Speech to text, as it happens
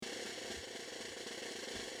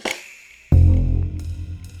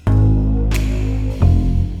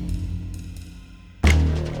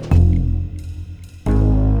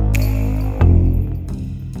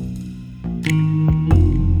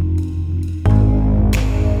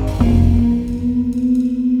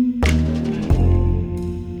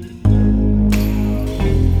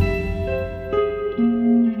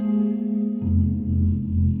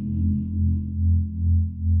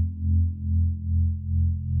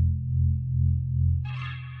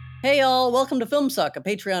Hey all, welcome to Filmsuck, a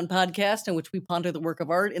Patreon podcast in which we ponder the work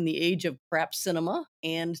of art in the age of crap cinema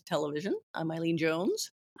and television. I'm Eileen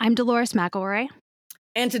Jones. I'm Dolores McElroy.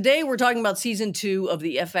 And today we're talking about season 2 of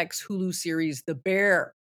the FX Hulu series, The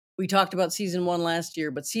Bear. We talked about season 1 last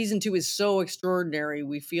year, but season 2 is so extraordinary,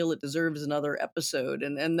 we feel it deserves another episode.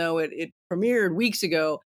 And though it premiered weeks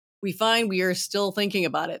ago, we find we are still thinking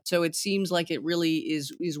about it. So it seems like it really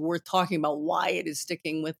is worth talking about why it is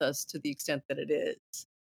sticking with us to the extent that it is.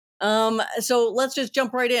 So let's just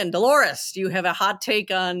jump right in. Dolores, do you have a hot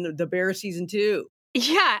take on The Bear season 2?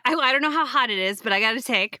 Yeah, I don't know how hot it is, but I got to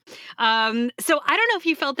take. So I don't know if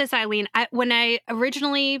you felt this, Eileen. When I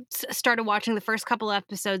originally started watching the first couple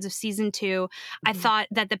episodes of season 2, I thought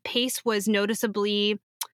that the pace was noticeably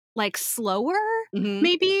like slower,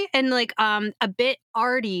 maybe, and like a bit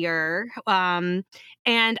artier. And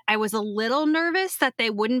I was a little nervous that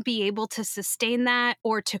they wouldn't be able to sustain that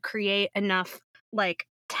or to create enough like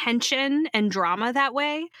tension and drama that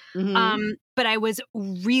way. But I was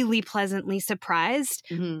really pleasantly surprised.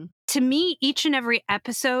 To me, each and every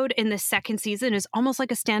episode in the second season is almost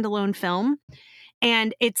like a standalone film.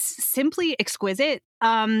 And it's simply exquisite.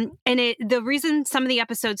 And the reason some of the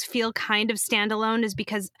episodes feel kind of standalone is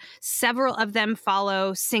because several of them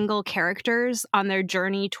follow single characters on their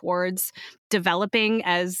journey towards developing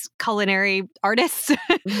as culinary artists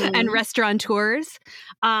and restaurateurs.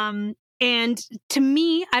 And to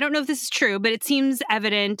me, I don't know if this is true, but it seems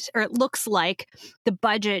evident, or it looks like the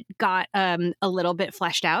budget got a little bit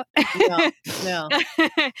fleshed out. Yeah.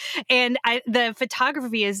 And the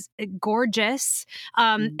photography is gorgeous.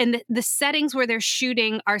 And the settings where they're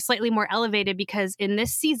shooting are slightly more elevated because in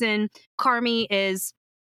this season, Carmy is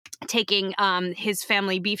taking his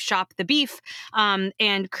family beef shop, The Beef,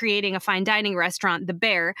 and creating a fine dining restaurant, The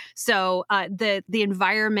Bear. So the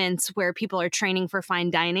environments where people are training for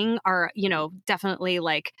fine dining are, definitely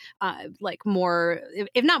like more,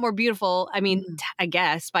 if not more beautiful. I mean, I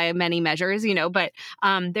guess by many measures, but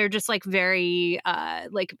they're just like very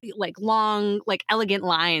like long, like elegant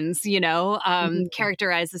lines,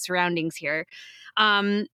 characterize the surroundings here.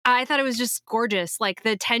 I thought it was just gorgeous. Like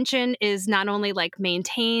the tension is not only like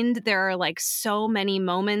maintained, there are like so many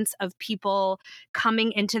moments of people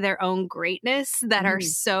coming into their own greatness that are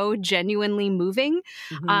so genuinely moving.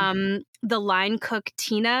 The line cook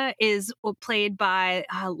Tina is played by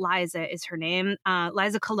Liza is her name.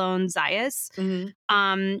 Liza Colon Zayas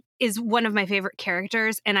is one of my favorite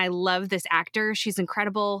characters, and I love this actor. She's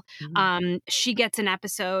incredible. She gets an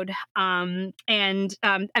episode, and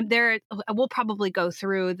there we'll probably go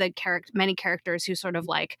through the many characters who sort of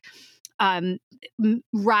like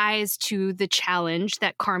rise to the challenge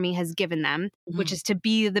that Carmy has given them, which is to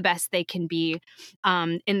be the best they can be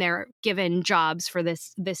in their given jobs for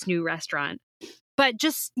this new restaurant. But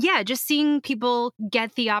just seeing people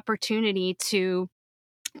get the opportunity to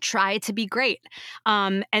try to be great,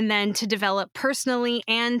 and then to develop personally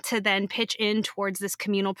and to then pitch in towards this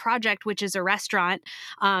communal project, which is a restaurant,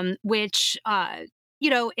 which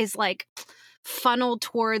is like funneled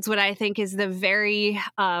towards what I think is the very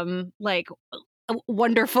like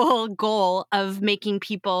wonderful goal of making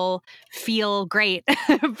people feel great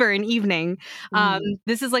for an evening.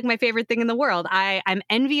 This is like my favorite thing in the world. I'm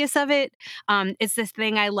envious of it. It's this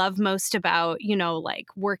thing I love most about, like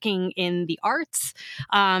working in the arts,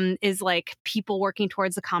 is like people working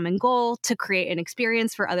towards a common goal to create an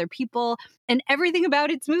experience for other people. And everything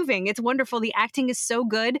about it's moving. It's wonderful. The acting is so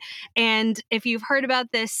good. And if you've heard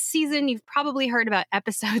about this season, you've probably heard about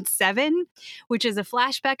episode 7, which is a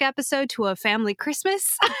flashback episode to a family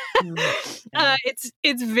Christmas.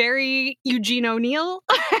 It's very Eugene O'Neill.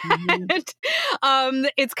 And,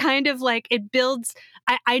 it's kind of like it builds.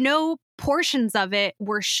 I know portions of it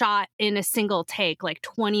were shot in a single take, like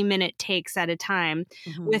 20-minute takes at a time,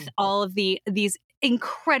 with all of these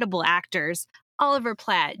incredible actors. Oliver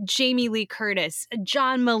Platt, Jamie Lee Curtis,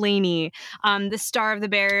 John Mulaney, the star of The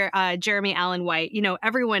Bear, Jeremy Allen White,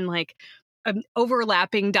 everyone like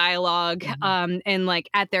overlapping dialogue and like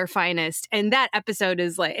at their finest. And that episode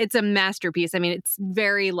is like, it's a masterpiece. I mean, it's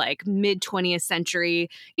very like mid 20th century,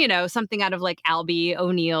 something out of like Albee,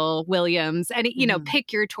 O'Neill, Williams, and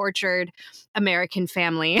pick your tortured American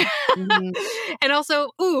family. And also,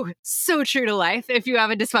 so true to life if you have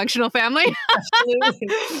a dysfunctional family. Absolutely.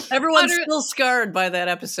 Everyone's still scarred by that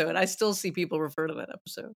episode. I still see people refer to that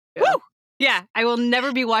episode. Yeah. Woo! Yeah, I will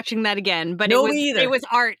never be watching that again. But me either. It was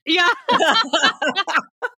art. Yeah.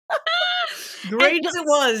 Great as it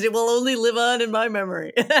was, it will only live on in my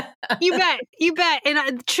memory. You bet.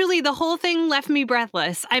 And truly, the whole thing left me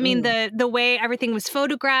breathless. I mean, Mm. the way everything was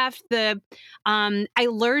photographed, I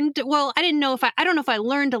learned. Well, I don't know if I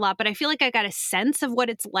learned a lot, but I feel like I got a sense of what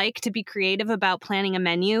it's like to be creative about planning a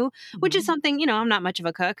menu, which is Mhm. something, I'm not much of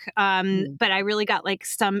a cook, Mm. but I really got like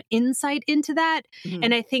some insight into that, Mhm.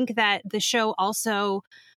 and I think that the show also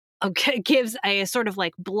gives a sort of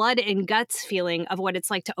like blood and guts feeling of what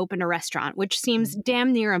it's like to open a restaurant, which seems Mhm.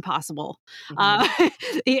 damn near impossible. Mhm. Uh,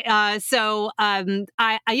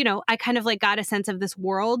 I kind of like got a sense of this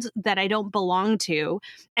world that I don't belong to.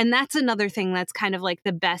 And that's another thing that's kind of like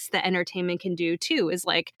the best that entertainment can do too, is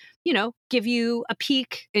like, give you a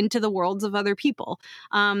peek into the worlds of other people.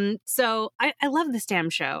 So I love this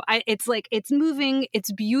damn show. It's like, it's moving,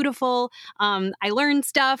 it's beautiful. I learned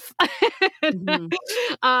stuff. Mhm.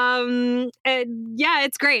 And yeah,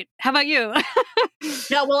 it's great. How about you?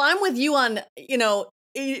 Yeah, well, I'm with you on,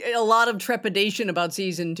 a lot of trepidation about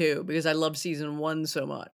season 2 because I love season 1 so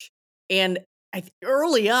much. And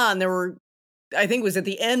early on, I think it was at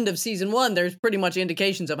the end of season 1, there's pretty much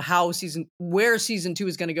indications of where season 2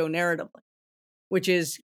 is gonna go narratively, which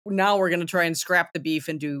is now we're gonna try and scrap the beef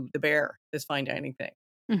and do the bear, this fine dining thing.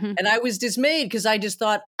 Mhm. And I was dismayed because I just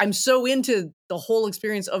thought, I'm so into the whole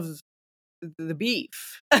experience of the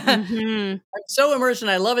beef. Mhm. I'm so immersed and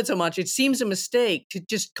I love it so much. It seems a mistake to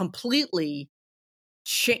just completely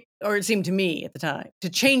change, or it seemed to me at the time, to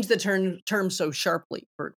change the term so sharply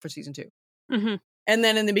for season 2. Mhm. And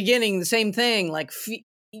then in the beginning, the same thing. Like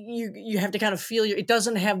you have to kind of feel it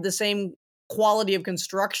doesn't have the same quality of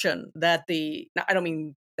construction that now, I don't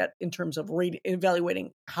mean that in terms of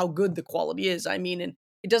evaluating how good the quality is. I mean,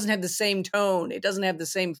 it doesn't have the same tone. It doesn't have the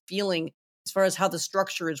same feeling as far as how the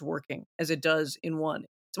structure is working as it does in one.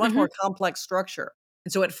 It's a much Mhm. more complex structure,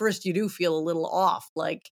 and so at first you do feel a little off.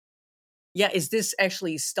 Like, yeah, is this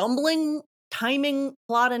actually stumbling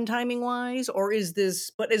plot and timing wise? Or is this,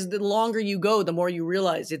 but as the longer you go, the more you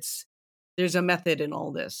realize there's a method in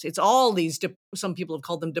all this. It's all these, some people have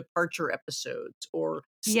called them departure episodes or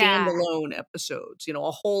Yeah. standalone episodes,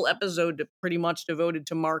 a whole episode pretty much devoted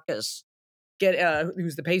to Marcus,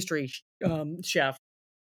 who's the pastry chef,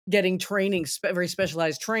 getting training, very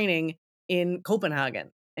specialized training in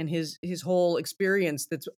Copenhagen, and his whole experience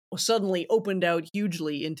that's suddenly opened out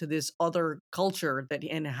hugely into this other culture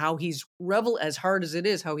and how he's as hard as it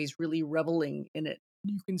is, how he's really reveling in it.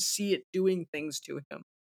 You can see it doing things to him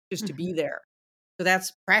just to be Mhm. there. So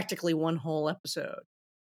that's practically one whole episode.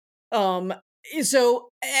 Um, so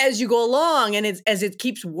as you go along and as it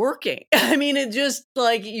keeps working, I mean, it just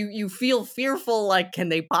like you feel fearful, like, can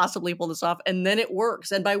they possibly pull this off? And then it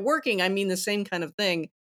works. And by working, I mean the same kind of thing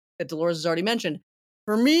that Dolores has already mentioned.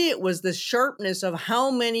 For me, it was the sharpness of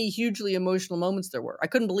how many hugely emotional moments there were. I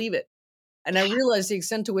couldn't believe it. And I realized the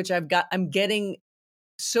extent to which I'm getting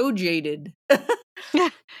so jaded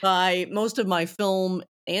by most of my film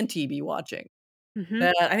and TV watching Mhm.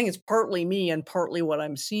 that I think it's partly me and partly what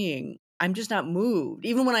I'm seeing. I'm just not moved.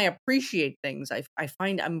 Even when I appreciate things, I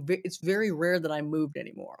find it's very rare that I'm moved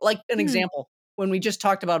anymore. Like an Mm. example, when we just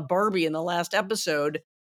talked about Barbie in the last episode,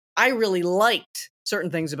 I really liked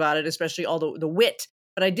certain things about it, especially all the wit,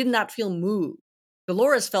 but I did not feel moved.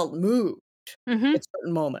 Dolores felt moved Mhm. at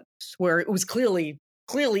certain moments where it was clearly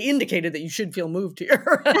indicated that you should feel moved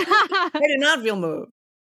here. I did not feel moved.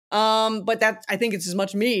 But I think it's as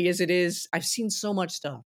much me as it is. I've seen so much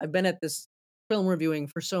stuff. I've been at this film reviewing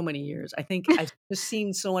for so many years. I think I've just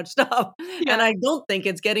seen so much stuff, and Yeah. I don't think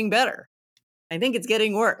it's getting better. I think it's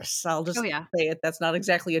getting worse. I'll Oh, just yeah. say it. That's not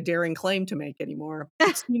exactly a daring claim to make anymore.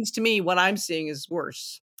 It seems to me what I'm seeing is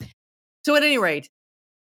worse. So at any rate,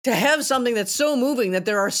 to have something that's so moving that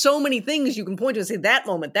there are so many things you can point to and say that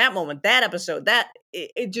moment, that episode,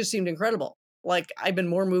 it just seemed incredible. Like I've been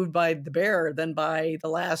more moved by The Bear than by the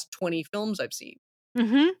last 20 films I've seen,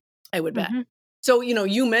 Mhm. I would bet. Mhm. So,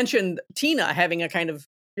 you mentioned Tina having a kind of,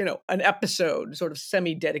 an episode sort of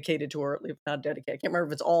semi-dedicated to her, if not dedicated. I can't remember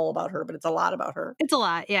if it's all about her, but it's a lot about her. It's a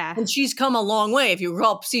lot, yeah. And she's come a long way. If you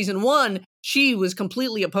recall season 1, she was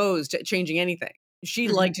completely opposed to changing anything. She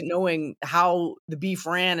Mhm. liked knowing how the beef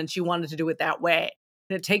ran and she wanted to do it that way.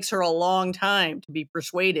 And it takes her a long time to be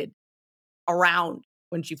persuaded around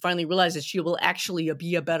when she finally realizes she will actually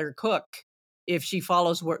be a better cook if she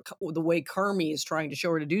follows the way Carmi is trying to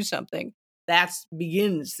show her to do something. That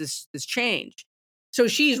begins this change. So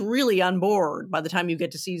she's really on board by the time you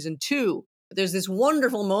get to season 2. But there's this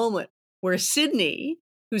wonderful moment where Sydney,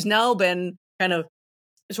 who's now been kind of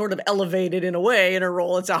sort of elevated in a way in her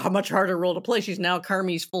role, it's a much harder role to play. She's now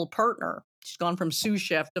Carmi's full partner. She's gone from sous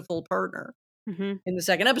chef to full partner Mhm. in the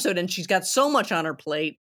second episode, and she's got so much on her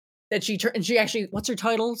plate that she actually, what's her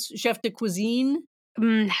title? Chef de cuisine?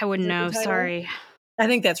 I wouldn't know. Sorry. I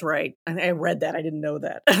think that's right. I read that. I didn't know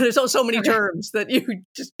that. There's so many terms that you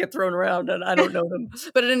just get thrown around and I don't know them.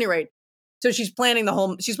 But at any rate, so she's planning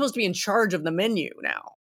she's supposed to be in charge of the menu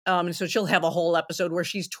now. And so she'll have a whole episode where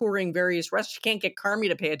she's touring various restaurants. She can't get Carmy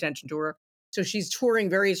to pay attention to her. So she's touring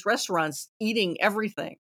various restaurants, eating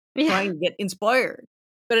everything, trying to get inspired.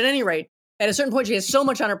 But at any rate, at a certain point, she has so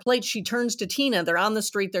much on her plate, she turns to Tina. They're on the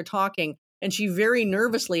street, they're talking. And she very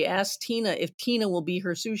nervously asks Tina if Tina will be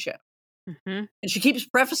her sous chef. And she keeps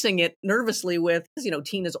prefacing it nervously with,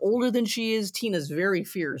 Tina's older than she is. Tina's very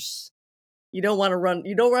fierce. You don't want to run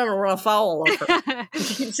afoul of her. And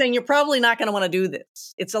she keeps saying, you're probably not going to want to do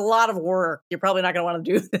this. It's a lot of work. You're probably not going to want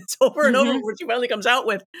to do this over and over. When she finally comes out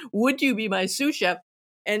with, would you be my sous chef?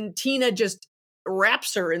 And Tina just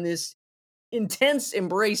wraps her in this intense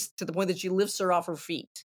embrace to the point that she lifts her off her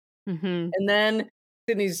feet. And then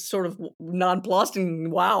Sydney's sort of nonplussed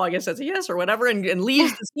and wow, I guess that's a yes or whatever, and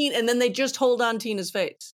leaves the scene. And then they just hold on Tina's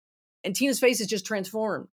face. And Tina's face is just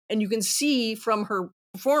transformed. And you can see from her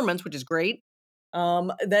performance, which is great,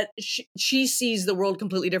 that she sees the world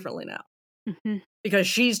completely differently now. Because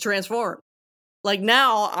she's transformed. Like,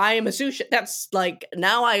 now I am a sous chef. That's like,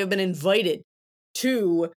 now I have been invited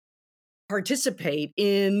to participate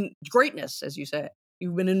in greatness, as you say.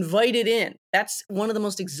 You've been invited in. That's one of the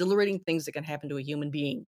most exhilarating things that can happen to a human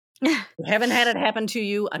being. You haven't had it happen to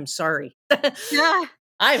you, I'm sorry.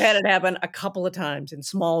 I've had it happen a couple of times in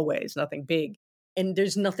small ways, nothing big. And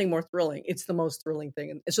there's nothing more thrilling. It's the most thrilling thing.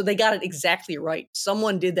 And so they got it exactly right.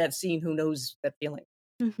 Someone did that scene who knows that feeling.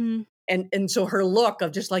 And so her look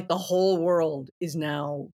of just like the whole world is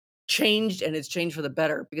now changed, and it's changed for the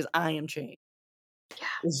better because I am changed.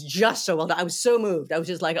 It's just so well done. I was so moved. I was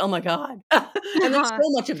just like, oh my God. And there's so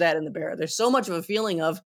much of that in The Bear. There's so much of a feeling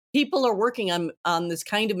of people are working on this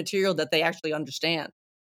kind of material that they actually understand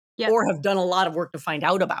or have done a lot of work to find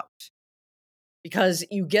out about. Because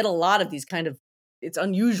you get a lot of these kind of, it's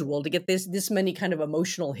unusual to get this many kind of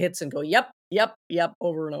emotional hits and go, yep,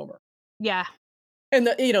 over and over. Yeah. And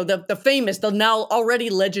the famous, the now already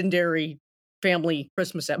legendary family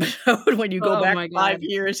Christmas episode when you go back 5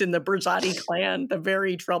 years in the Berzati clan, the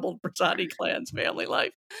very troubled Berzati clan's family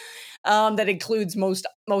life. That includes most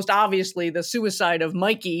obviously the suicide of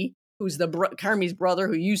Mikey, who's Carmy's brother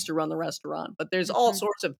who used to run the restaurant. But there's all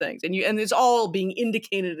sorts of things, and it's all being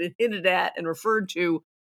indicated and hinted at and referred to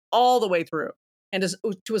all the way through. And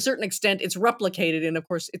to a certain extent, it's replicated, and of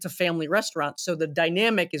course, it's a family restaurant, so the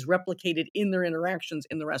dynamic is replicated in their interactions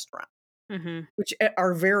in the restaurant, which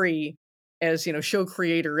are very, as show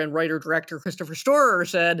creator and writer-director Christopher Storer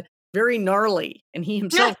said, very gnarly. And he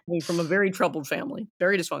himself came from a very troubled family,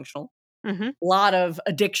 very dysfunctional. A lot of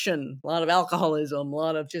addiction, a lot of alcoholism, a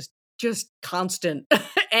lot of just constant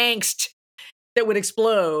angst that would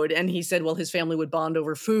explode. And he said, well, his family would bond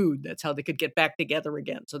over food. That's how they could get back together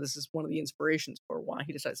again. So this is one of the inspirations for why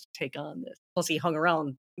he decides to take on this. Plus, he hung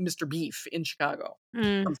around Mr. Beef in Chicago.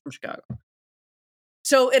 Comes from Chicago.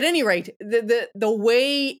 So at any rate, the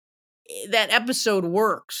way that episode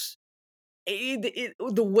works, the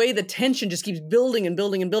way the tension just keeps building and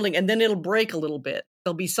building and building, and then it'll break a little bit.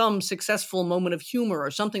 There'll be some successful moment of humor or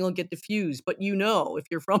something will get diffused. But if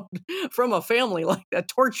you're from a family like that,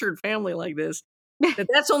 tortured family like this,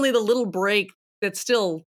 that's only the little break that's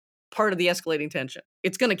still part of the escalating tension.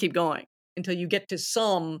 It's going to keep going until you get to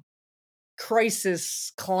some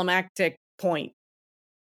crisis climactic point,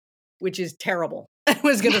 which is terrible. It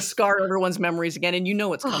was going to scar everyone's memories again, and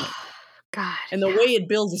it's coming. God. And the way it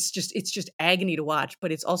builds, it's just agony to watch,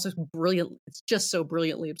 but it's also brilliant. It's just so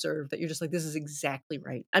brilliantly observed that you're just like, this is exactly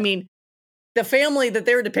right. I mean, the family that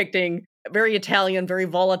they're depicting, very Italian, very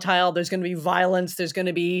volatile. There's going to be violence. There's going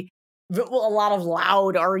to be a lot of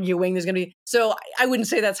loud arguing. There's going to be, so I wouldn't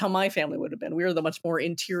say that's how my family would have been. We were the much more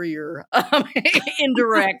interior,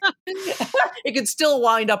 indirect. It could still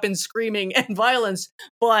wind up in screaming and violence,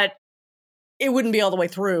 but it wouldn't be all the way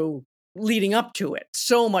through leading up to it.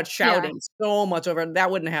 So much shouting, so much over.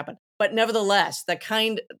 That wouldn't happen. But nevertheless,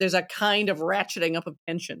 there's a kind of ratcheting up of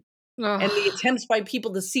tension. And the attempts by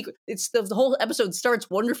people to secret. It's the whole episode starts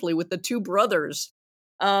wonderfully with the two brothers,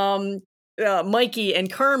 Mikey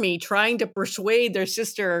and Carmy, trying to persuade their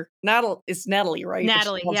sister, it's Natalie, right?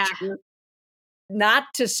 Natalie, yeah. Not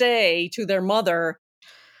to say to their mother,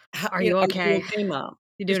 Are you okay? Are you okay, Mom?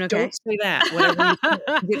 You doing Just okay? Don't say that. Whatever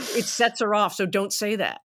it sets her off, so don't say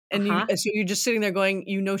that. And so you're just sitting there going,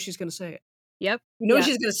 she's going to say it. Yep.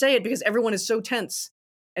 She's going to say it because everyone is so tense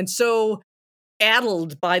and so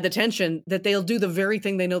addled by the tension that they'll do the very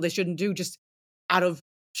thing they know they shouldn't do, just out of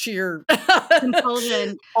sheer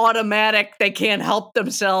Compulsion. automatic, they can't help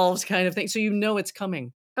themselves kind of thing. So you know it's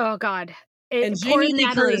coming. Oh God. And Poor Jamie Lee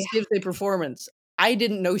Curtis Natalie. gives a performance. I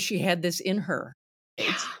didn't know she had this in her.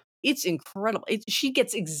 Yeah. It's incredible. She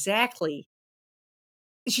gets exactly.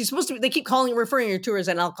 She's supposed to be, they keep referring her to her as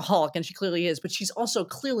an alcoholic, and she clearly is, but she's also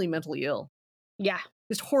clearly mentally ill. Yeah.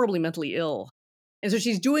 Just horribly mentally ill. And so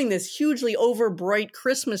she's doing this hugely over bright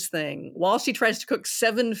Christmas thing while she tries to cook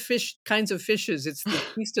 7 kinds of fishes. It's the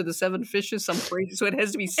Feast of the 7 Fishes, some crazy. So it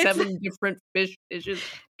has to be 7 different fish dishes.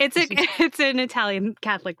 It's an Italian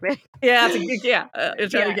Catholic thing. Yeah,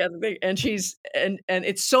 Italian Catholic thing. And she's and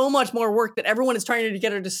it's so much more work that everyone is trying to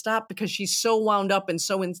get her to stop because she's so wound up and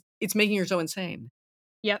it's making her so insane.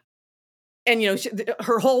 Yep. And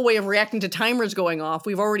her whole way of reacting to timers going off,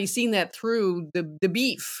 we've already seen that through the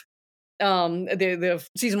beef. The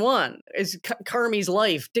season 1 is Carmi's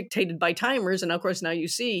life dictated by timers, and of course now you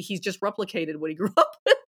see he's just replicated what he grew up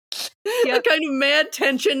with. Yep. A kind of mad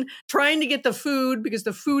tension, trying to get the food because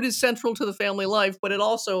the food is central to the family life, but it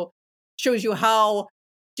also shows you how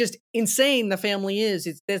just insane the family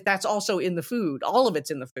is. That's also in the food. All of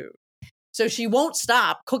it's in the food. So she won't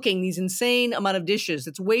stop cooking these insane amount of dishes.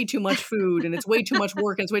 It's way too much food, and it's way too much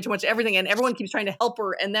work, and it's way too much everything, and everyone keeps trying to help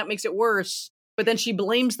her, and that makes it worse. But then she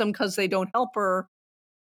blames them because they don't help her.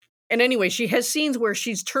 And anyway, she has scenes where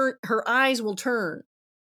her eyes will turn.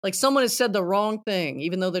 Like someone has said the wrong thing,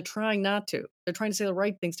 even though they're trying not to. They're trying to say the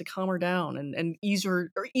right things to calm her down and ease her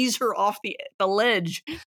off the ledge.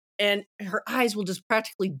 And her eyes will just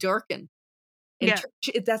practically darken. And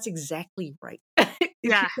that's exactly right. She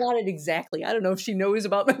got it exactly. I don't know if she knows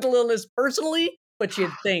about mental illness personally, but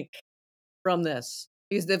you'd think from this.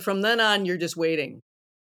 Because from then on, you're just waiting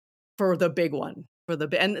for the big one.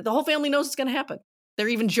 And the whole family knows it's going to happen. They're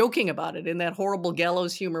even joking about it in that horrible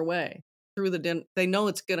gallows humor way. Through the dinner, they know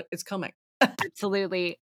it's coming.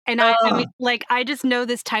 Absolutely. And I mean, like, I just know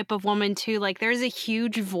this type of woman too. Like, there's a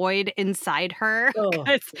huge void inside her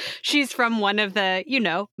because she's from one of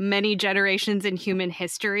the, many generations in human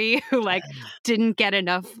history who didn't get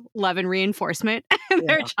enough love and reinforcement in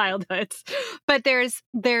their childhoods. But there's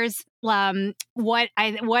what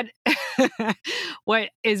what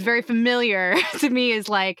is very familiar to me is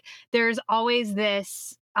there's always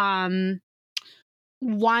this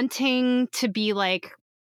wanting to be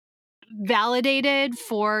validated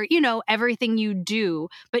for everything you do,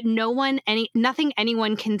 but nothing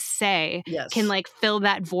anyone can say can fill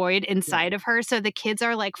that void inside of her. So the kids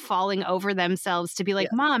are falling over themselves to be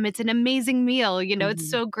Mom, it's an amazing meal, it's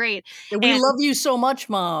so great, we love you so much,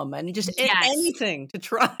 Mom, and just anything to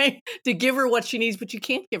try to give her what she needs, but you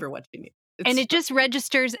can't give her what she needs. And it just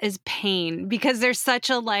registers as pain because there's such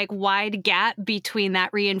a wide gap between that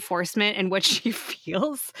reinforcement and what she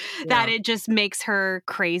feels that it just makes her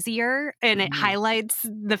crazier, and it highlights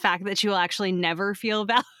the fact that she will actually never feel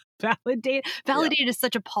validated. Validate is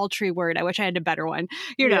such a paltry word. I wish I had a better one,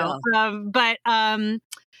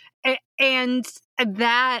 and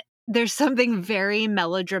that there's something very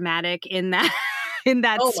melodramatic in that. In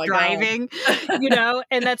that striving,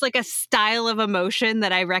 and that's a style of emotion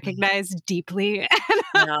that I recognize deeply.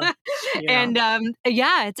 And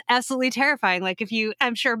it's absolutely terrifying.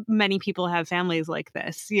 I'm sure many people have families like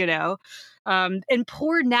this, and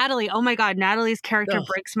poor Natalie. Oh my God, Natalie's character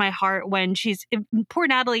breaks my heart when poor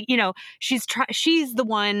Natalie. She's the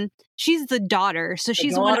daughter, so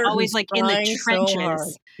she's the one always in the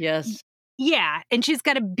trenches. Yes. Yeah, and she's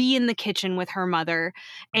got to be in the kitchen with her mother,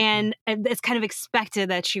 and it's kind of expected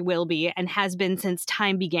that she will be and has been since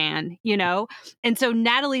time began, And so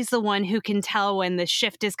Natalie's the one who can tell when the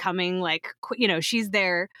shift is coming, she's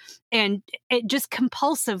there, and it just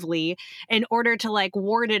compulsively, in order to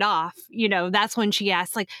ward it off, that's when she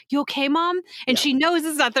asks, "You okay, Mom?" And she knows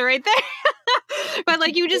it's not the right thing.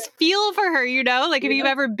 But you just feel for her, if you've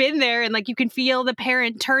ever been there and you can feel the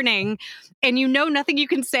parent turning and nothing you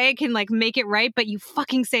can say can make it right, but you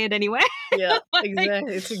fucking say it anyway. Yeah,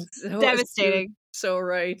 exactly. It's devastating. So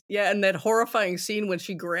right. Yeah, and that horrifying scene when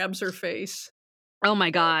she grabs her face. Oh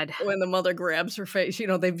my God. When the mother grabs her face,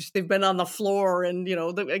 they've been on the floor, and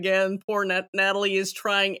again, poor Natalie is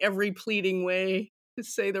trying every pleading way to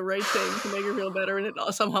say the right thing to make her feel better, and it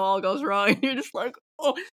somehow all goes wrong. And you're just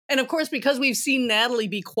oh. And of course, because we've seen Natalie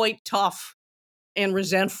be quite tough and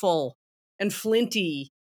resentful and flinty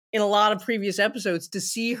in a lot of previous episodes, to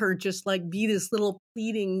see her just be this little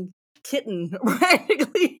pleading kitten,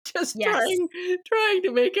 practically just trying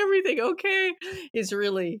to make everything okay, is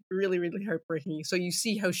really, really, really heartbreaking. So you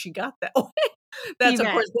see how she got that way. That's of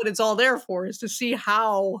course what it's all there for, is to see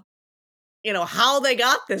how they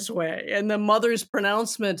got this way. And the mother's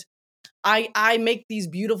pronouncement I make these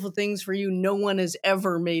beautiful things for you. No one has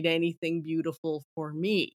ever made anything beautiful for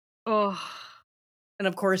me. Oh. And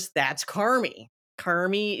of course, that's Carmy.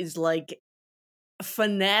 Carmy is like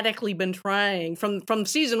fanatically been trying from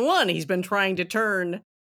season 1. He's been trying to turn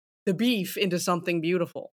the beef into something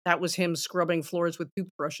beautiful. That was him scrubbing floors with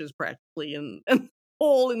toothbrushes practically, and the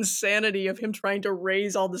whole insanity of him trying to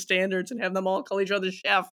raise all the standards and have them all call each other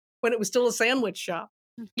chef when it was still a sandwich shop.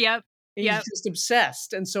 Yep. He's just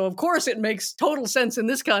obsessed. And so, of course, it makes total sense in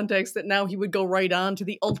this context that now he would go right on to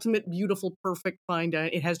the ultimate, beautiful, perfect fine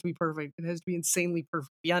dining. It has to be perfect. It has to be insanely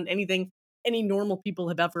perfect, beyond anything any normal people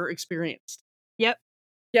have ever experienced. Yep.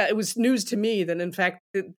 Yeah, it was news to me that, in fact,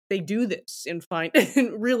 they do this in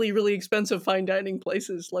really, really expensive fine dining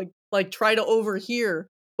places. Like try to overhear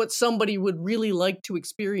what somebody would really like to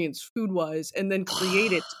experience food-wise and then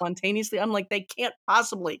create it spontaneously. I'm like, they can't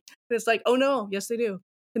possibly. And it's like, oh no, yes they do.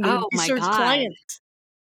 And they would my research God. clients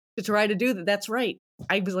to try to do that. That's right.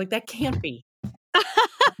 I was like, that can't be.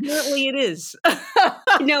 Apparently it is.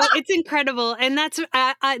 No, it's incredible. And that's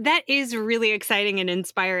that is really exciting and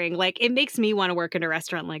inspiring. Like, it makes me want to work in a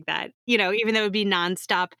restaurant like that, even though it would be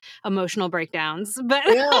nonstop emotional breakdowns. But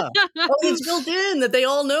yeah. Oh, it's built in that they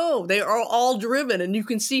all know. They are all driven. And you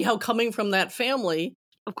can see how coming from that family,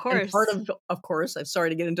 of course. And part of course, I'm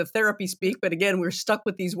sorry to get into therapy speak, but again, we're stuck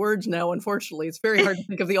with these words now, unfortunately. It's very hard to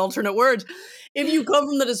think of the alternate words. If you come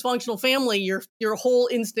from the dysfunctional family, your whole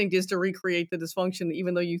instinct is to recreate the dysfunction,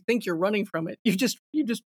 even though you think you're running from it. You just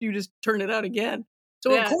turn it out again.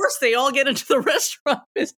 So of course they all get into the restaurant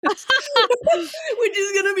business, which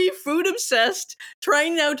is going to be food obsessed,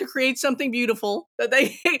 trying now to create something beautiful that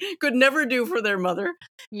they could never do for their mother.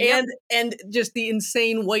 Yep. And just the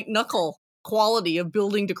insane white knuckle quality of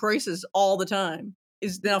building to crisis all the time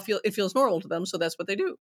is now it feels normal to them, so that's what they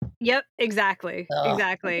do. Yep, exactly.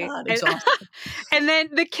 Exactly. God, and then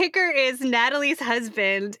the kicker is Natalie's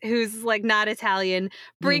husband, who's like not Italian,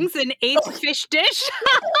 brings an 8th fish dish.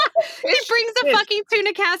 He brings a fucking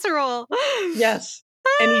tuna casserole. Yes.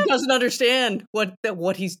 And he doesn't understand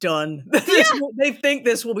what he's done. They think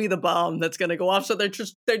this will be the bomb that's going to go off. So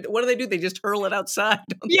what do? They just hurl it outside.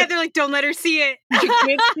 They're like, don't let her see it. You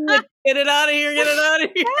can't see it. Get it out of here. Get it out of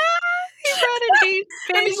here. He brought an 8th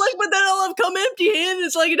fish. And he's like, but then I'll have come empty-handed.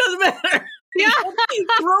 It's like, it doesn't matter. Yeah.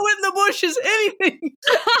 Throw it in the bushes, anything.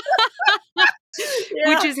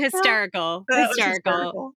 Which is hysterical.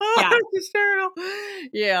 Hysterical. Yeah. Hysterical.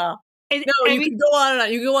 Yeah. You can go on and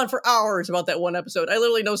on. You can go on for hours about that one episode. I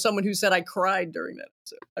literally know someone who said I cried during that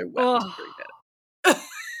episode. I wept during that.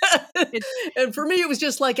 And for me, it was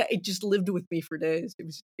just like it just lived with me for days. It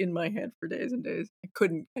was in my head for days and days. I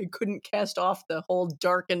couldn't cast off the whole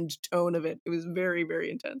darkened tone of it. It was very,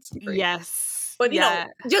 very intense and crazy. Yes, but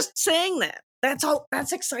just saying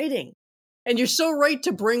that's exciting. And you're so right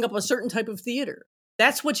to bring up a certain type of theater.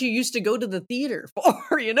 That's what you used to go to the theater for,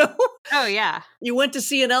 Oh, yeah. You went to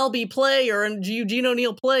see an Albee play or a Eugene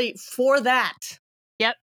O'Neill play for that.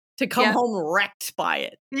 Yep. To come home wrecked by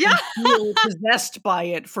it. Yeah. Feel possessed by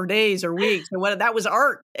it for days or weeks. And that was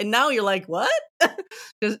art. And now you're like, what?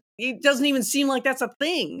 It doesn't even seem like that's a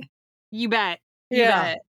thing. You bet.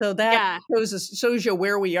 Yeah. So that shows you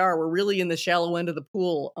where we are. We're really in the shallow end of the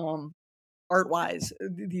pool, art-wise,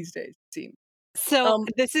 these days, it seems. So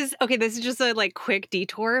this is just a quick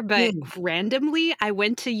detour, but randomly I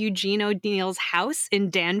went to Eugene O'Neill's house in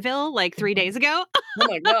Danville 3 days ago. Oh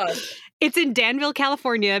my God. It's in Danville,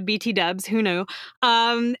 California, BT dubs, who knew?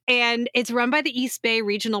 And it's run by the East Bay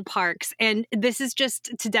Regional Parks. And this is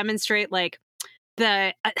just to demonstrate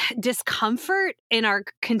the discomfort in our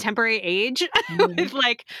contemporary age with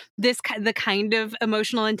the kind of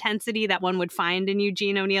emotional intensity that one would find in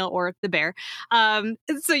Eugene O'Neill or the Bear.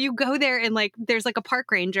 So you go there and there's a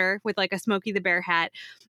park ranger with a Smokey the Bear hat,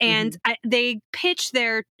 and they pitch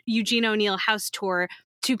their Eugene O'Neill house tour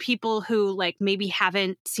to people who maybe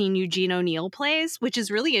haven't seen Eugene O'Neill plays, which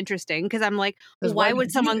is really interesting because I'm like, why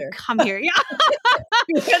would someone come here? Yeah.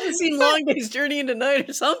 You hadn't seen Long Day's Journey into Night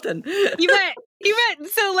or something. You bet.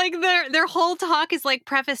 So their whole talk is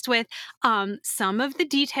prefaced with some of the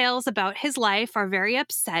details about his life are very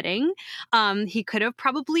upsetting. He could have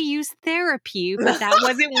probably used therapy, but that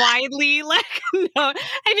wasn't widely known.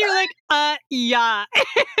 And you're like, yeah,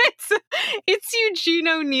 it's Eugene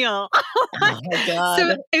O'Neill. Oh my God.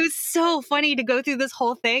 So it was so funny to go through this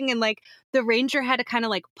whole thing, and the ranger had to kind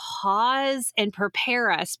of pause and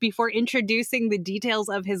prepare us before introducing the details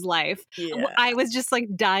of his life. Yeah. I was just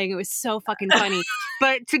dying. It was so fucking funny. funny.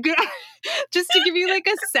 But just to give you like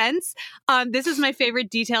a sense, this is my favorite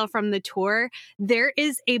detail from the tour. There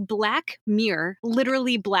is a black mirror,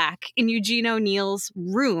 literally black, in Eugene O'Neill's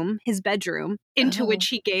room, his bedroom, into which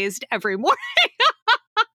he gazed every morning.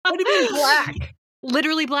 What do you mean black?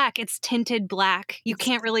 Literally black. It's tinted black. You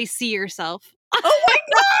can't really see yourself. Oh my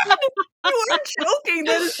God! You are joking.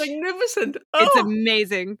 That is magnificent. Oh. It's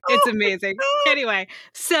amazing. It's amazing. Anyway,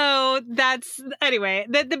 so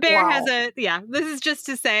the bear has this is just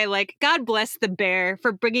to say, like, God bless the bear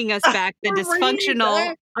for bringing us back the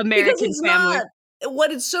dysfunctional American family.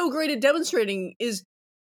 What it's so great at demonstrating is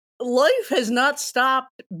life has not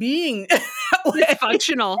stopped being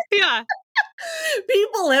dysfunctional. Yeah.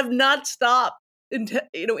 People have not stopped,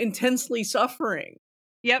 intensely suffering.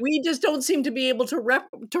 Yep. We just don't seem to be able to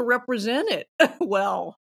represent it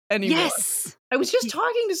well anymore. Yes. I was just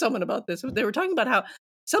talking to someone about this. They were talking about how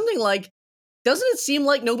something like, doesn't it seem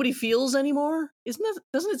like nobody feels anymore?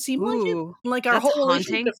 Doesn't it seem like it? Like our whole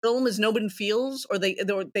relationship to film is nobody feels, or they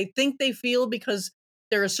think they feel because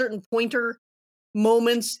there are certain pointer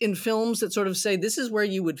moments in films that sort of say, this is where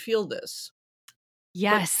you would feel this.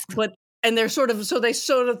 Yes. And they sort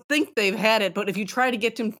of think they've had it, but if you try to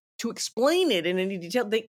get them to explain it in any detail,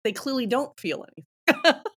 they clearly don't feel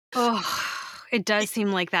anything. It does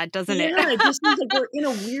seem like that, doesn't it? Yeah, it just seems like we're in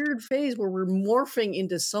a weird phase where we're morphing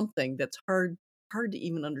into something that's hard to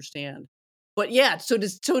even understand. But yeah, so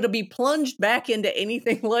to be plunged back into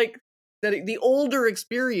anything like that, the older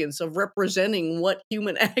experience of representing what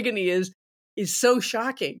human agony is so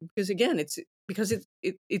shocking, because again, it's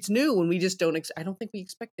new, and we just don't. I don't think we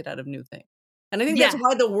expect it out of new things, and I think that's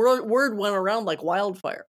why the word went around like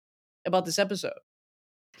wildfire about this episode.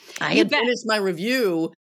 I had finished my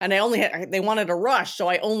review, and they wanted a rush, so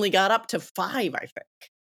I only got up to 5, I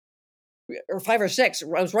think, or 5 or 6. I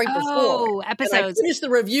was right before episodes. And I finished the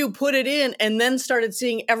review, put it in, and then started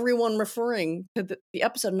seeing everyone referring to the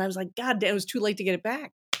episode, and I was like, God damn, it was too late to get it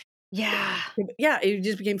back. Yeah. Yeah, it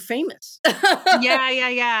just became famous.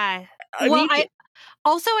 Yeah.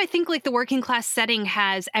 I think like the working class setting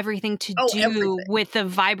has everything to do with the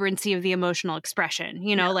vibrancy of the emotional expression.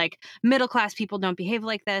 Like middle class people don't behave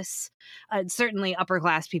like this. Certainly upper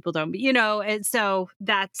class people don't. And so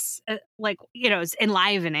that's it's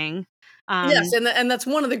enlivening. Yes, and that's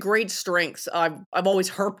one of the great strengths. I've always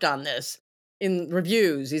harped on this in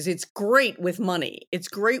reviews. Is it's great with money. It's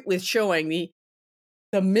great with showing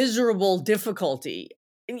the miserable difficulty.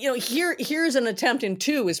 And here's an attempt in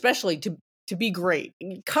 2, especially to be great.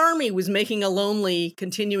 Carmy was making a lonely,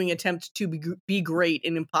 continuing attempt to be great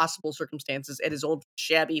in impossible circumstances at his old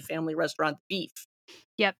shabby family restaurant, Beef.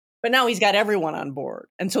 Yep. But now he's got everyone on board,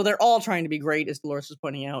 and so they're all trying to be great, as Dolores was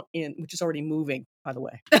pointing out, which is already moving, by the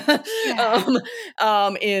way,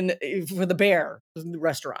 for the Bear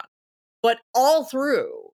restaurant. But all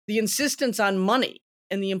through, the insistence on money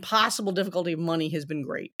and the impossible difficulty of money has been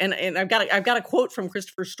great. And I've got a quote from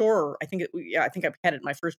Christopher Storer. I think I've had it in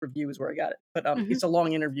my first review is where I got it. But it's a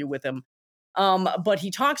long interview with him. But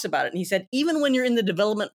he talks about it, and he said, even when you're in the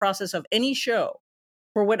development process of any show,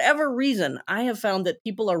 for whatever reason, I have found that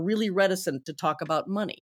people are really reticent to talk about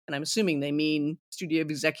money. And I'm assuming they mean studio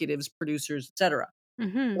executives, producers, etc.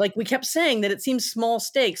 Like we kept saying that it seems small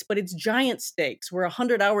stakes, but it's giant stakes where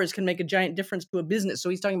 100 hours can make a giant difference to a business. So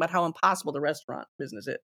he's talking about how impossible the restaurant business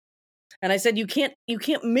is. And I said, you can't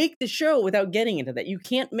make the show without getting into that. You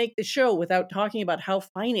can't make the show without talking about how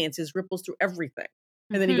finances ripples through everything.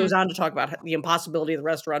 And then he goes on to talk about the impossibility of the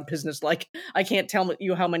restaurant business. Like, I can't tell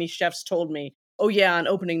you how many chefs told me, oh yeah, on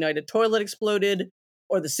opening night, a toilet exploded,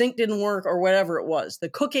 or the sink didn't work, or whatever it was. The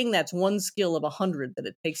cooking, that's one skill of 100 that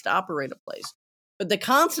it takes to operate a place. But the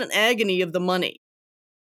constant agony of the money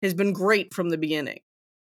has been great from the beginning,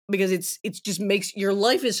 because it's just makes your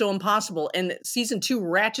life is so impossible. And season 2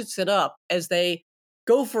 ratchets it up as they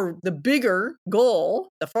go for the bigger goal,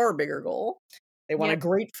 the far bigger goal. They want a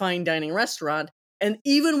great fine dining restaurant. And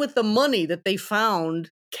even with the money that they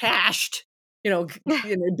found cashed, in a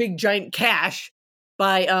big giant cache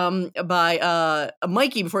by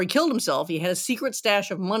Mikey before he killed himself, he had a secret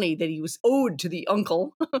stash of money that he was owed to the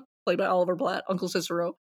uncle, played by Oliver Platt, Uncle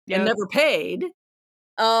Cicero, and never paid.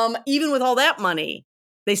 Even with all that money,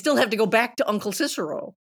 they still have to go back to Uncle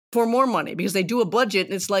Cicero for more money, because they do a budget,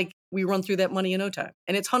 and it's like, we run through that money in no time.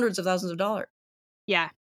 And it's hundreds of thousands of dollars. Yeah.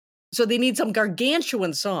 So they need some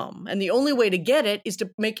gargantuan sum, and the only way to get it is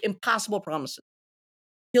to make impossible promises.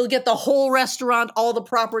 He'll get the whole restaurant, all the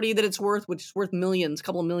property that it's worth, which is worth millions, a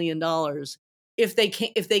couple of $1 million, if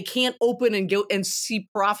they can't open and go and see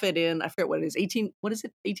profit in, I forget what it is, 18 months?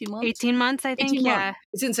 18 months, I think, 18 months.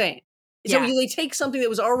 It's insane. Yeah. So they take something that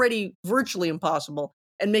was already virtually impossible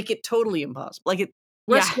and make it totally impossible. Like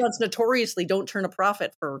restaurants notoriously don't turn a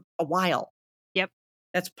profit for a while. Yep.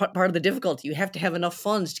 That's part of the difficulty. You have to have enough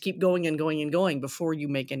funds to keep going and going and going before you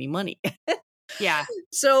make any money. Yeah.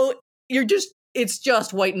 So it's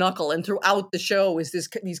just white knuckle. And throughout the show is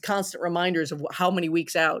these constant reminders of how many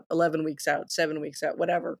weeks out, 11 weeks out, 7 weeks out,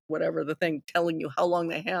 whatever the thing telling you how long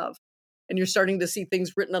they have. And you're starting to see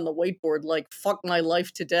things written on the whiteboard like "fuck my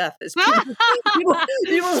life to death." As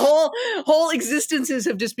people's whole existences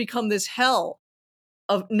have just become this hell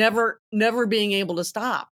of never being able to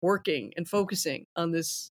stop working and focusing on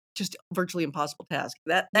this just virtually impossible task.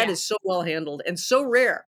 That is so well handled and so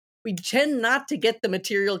rare. We tend not to get the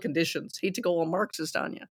material conditions. Hate to go all Marxist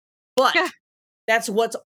on you, but that's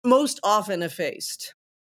what's most often effaced.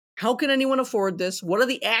 How can anyone afford this? What are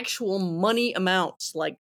the actual money amounts?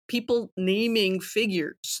 Like people naming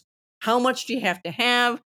figures. How much do you have to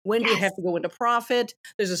have? When do you have to go into profit?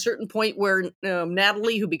 There's a certain point where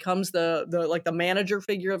Natalie, who becomes the manager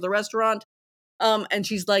figure of the restaurant, and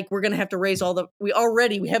she's like, we're going to have to raise we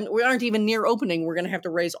aren't even near opening. We're going to have to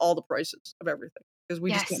raise all the prices of everything because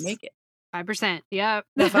we just can't make it. 5%. Yeah.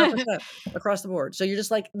 5% across the board. So you're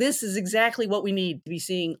just like, this is exactly what we need to be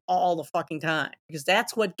seeing all the fucking time, because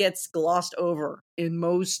that's what gets glossed over in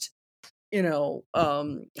most,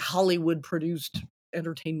 Hollywood produced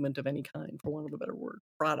entertainment of any kind, for want of a better word,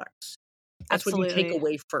 products. That's what you take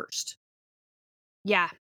away first. Yeah.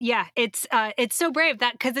 Yeah, it's so brave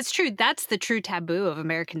because it's true. That's the true taboo of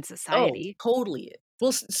American society. Oh, totally.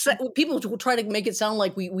 Well, people will try to make it sound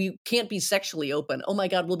like we can't be sexually open. Oh my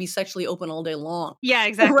God, we'll be sexually open all day long. Yeah,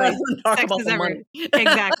 exactly. Rather than talk about the money.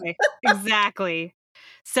 Exactly.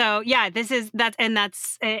 So yeah, and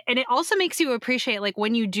it also makes you appreciate, like,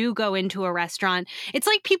 when you do go into a restaurant, it's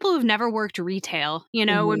like people who've never worked retail,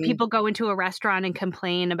 when people go into a restaurant and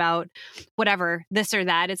complain about whatever, this or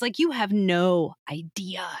that, it's like, you have no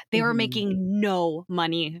idea. They were making no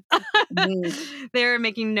money. They were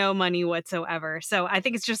making no money whatsoever. So I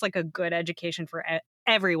think it's just like a good education for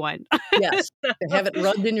everyone. Yes. To have it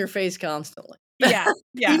rubbed in your face constantly. Yeah.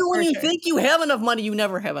 Even when you think you have enough money, you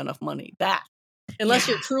never have enough money. Unless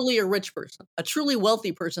you're truly a rich person. A truly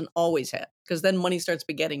wealthy person always has, because then money starts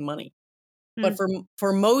begetting money. But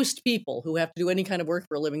for most people who have to do any kind of work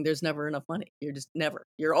for a living, there's never enough money. You're just never.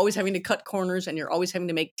 You're always having to cut corners, and you're always having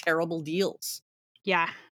to make terrible deals. Yeah.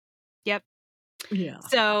 Yep. Yeah.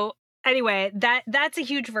 So anyway, that's a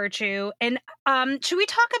huge virtue. And should we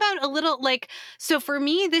talk about a little, so for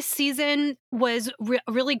me, this season was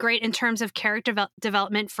really great in terms of character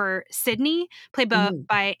development for Sydney, played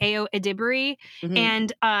by Ayo Edebiri,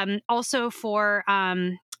 and also for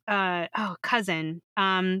cousin.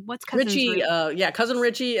 What's cousin's Richie? Cousin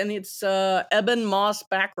Richie, and it's Eben Moss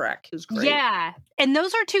Backrack, who's great. Yeah, and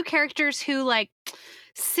those are two characters who,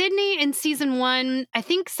 Sydney in season 1, I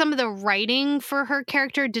think some of the writing for her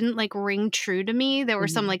character didn't ring true to me. There were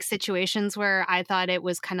some situations where I thought it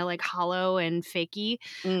was kind of hollow and fakey.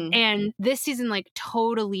 And this season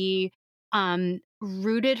totally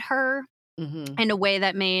rooted her in a way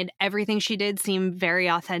that made everything she did seem very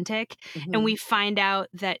authentic. And we find out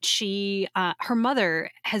that her mother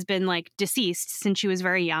has been deceased since she was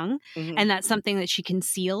very young, and that's something that she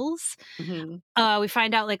conceals. We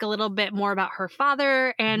find out a little bit more about her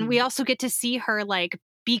father, and we also get to see her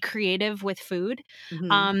be creative with food,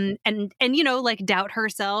 and doubt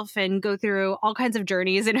herself and go through all kinds of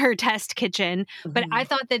journeys in her test kitchen. But I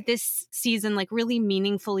thought that this season really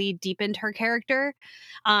meaningfully deepened her character,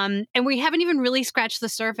 and we haven't even really scratched the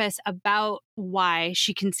surface about why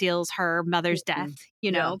she conceals her mother's death,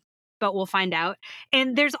 but we'll find out.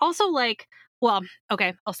 And there's also well,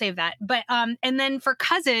 okay, I'll save that. But and then for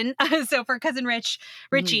cousin, so for cousin Richie,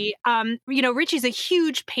 Richie's a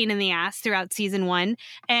huge pain in the ass throughout season 1,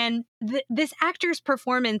 and this actor's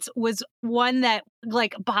performance was one that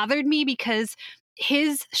bothered me because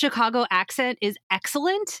his Chicago accent is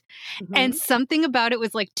excellent, and something about it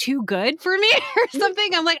was too good for me or something.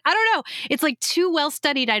 I'm I don't know. It's too well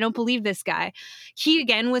studied. I don't believe this guy. He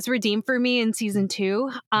again was redeemed for me in season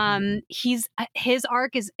 2. His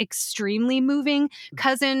arc is extremely moving.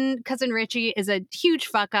 Cousin Richie is a huge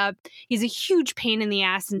fuck up. He's a huge pain in the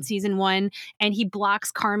ass in season 1, and he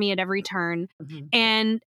blocks Carmy at every turn.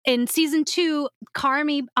 And in season 2,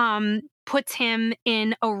 Carmy puts him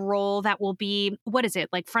in a role that will be, what is it,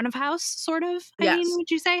 front of house, sort of? I mean,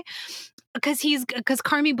 would you say? Because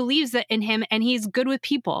Carmy believes that in him, and he's good with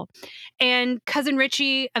people. And cousin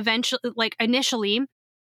Richie initially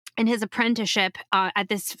in his apprenticeship at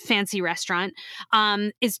this fancy restaurant,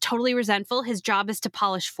 is totally resentful. His job is to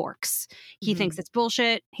polish forks. He thinks it's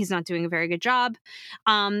bullshit. He's not doing a very good job.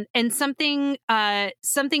 And something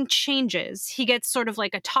changes. He gets sort of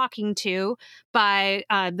like a talking to by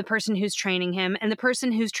the person who's training him. And the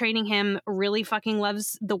person who's training him really fucking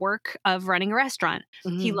loves the work of running a restaurant.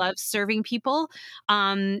 He loves serving people.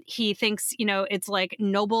 He thinks, it's like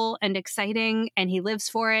noble and exciting, and he lives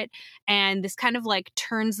for it. And this kind of like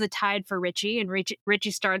turns the tide for Richie, and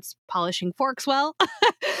Richie starts polishing forks well.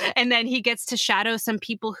 And then he gets to shadow some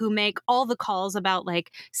people who make all the calls about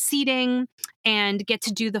like seating, and get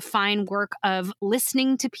to do the fine work of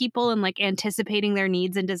listening to people and like anticipating their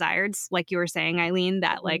needs and desires. Like you were saying, Eileen,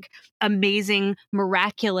 that like amazing,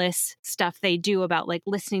 miraculous stuff they do about like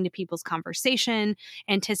listening to people's conversation,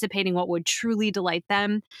 anticipating what would truly delight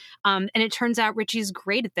them. And it turns out Richie's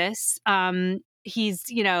great at this. He's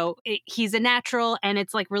a natural, and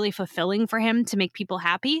it's like really fulfilling for him to make people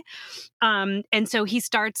happy. And so he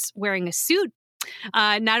starts wearing a suit,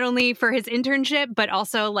 not only for his internship, but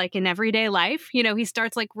also like in everyday life. He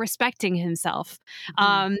starts like respecting himself.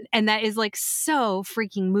 And that is like so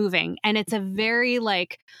freaking moving. And it's a very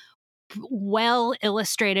like well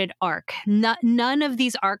illustrated arc. None of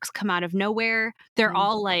these arcs come out of nowhere. They're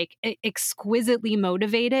all like exquisitely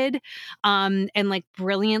motivated, and like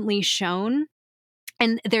brilliantly shown.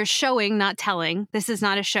 And they're showing, not telling. This is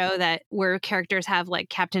not a show where characters have like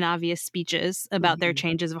Captain Obvious speeches about their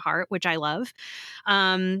changes of heart, which I love.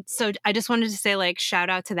 So I just wanted to say like shout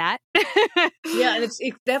out to that. Yeah, and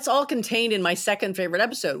that's all contained in my second favorite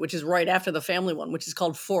episode, which is right after the family one, which is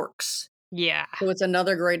called Forks. Yeah. So it's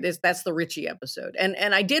another great, that's the Richie episode.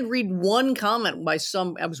 And I did read one comment by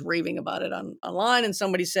I was raving about it online, and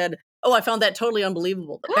somebody said, oh, I found that totally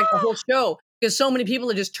unbelievable. In fact, the whole show, because so many people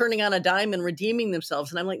are just turning on a dime and redeeming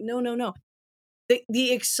themselves. And I'm like, no.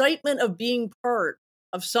 The excitement of being part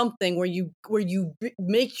of something where you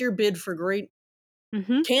make your bid for great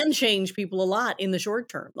can change people a lot in the short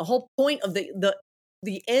term. The whole point of the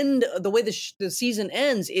end, the way the season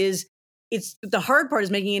ends is the hard part is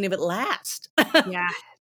making any of it last. Yeah.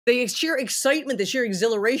 The sheer excitement, the sheer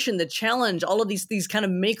exhilaration, the challenge, all of these kind of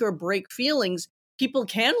make or break feelings, people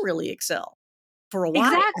can really excel for a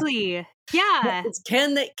while. Exactly. Yeah.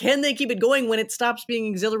 Can they keep it going when it stops being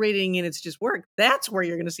exhilarating and it's just work? That's where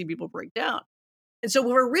you're going to see people break down. And so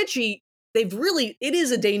for Richie, it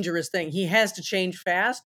is a dangerous thing. He has to change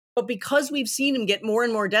fast, but because we've seen him get more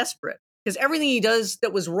and more desperate, because everything he does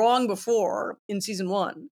that was wrong before in season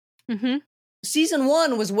one, season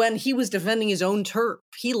one was when he was defending his own turf.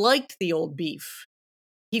 He liked the old beef.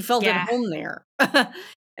 He felt at home there.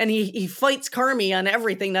 And he fights Carmy on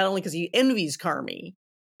everything, not only because he envies Carmy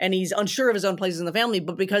and he's unsure of his own place in the family,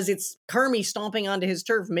 but because it's Carmy stomping onto his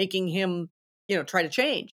turf, making him, try to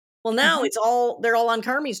change. Well, now they're all on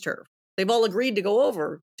Carmy's turf. They've all agreed to go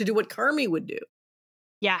over to do what Carmy would do.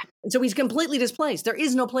 Yeah. And so he's completely displaced. There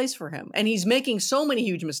is no place for him. And he's making so many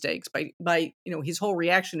huge mistakes by his whole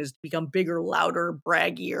reaction is to become bigger, louder,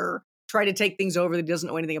 braggier, try to take things over that he doesn't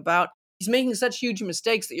know anything about. He's making such huge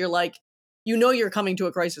mistakes that you're like, you're coming to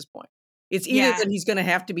a crisis point. It's either that he's going to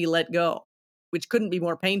have to be let go, which couldn't be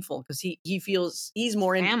more painful because he feels he's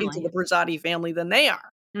more into the Berzatti family than they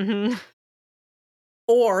are.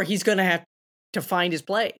 Or he's going to have to find his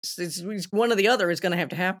place. It's one or the other is going to have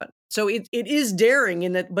to happen. So it is daring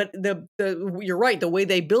in that, but you're right. The way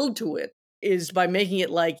they build to it is by making it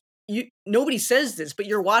like nobody says this, but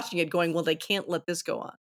you're watching it going, well, they can't let this go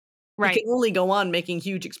on. Right. You can only go on making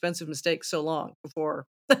huge, expensive mistakes so long before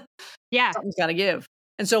something's got to give.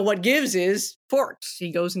 And so what gives is Forks.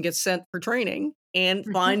 He goes and gets sent for training and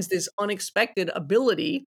finds this unexpected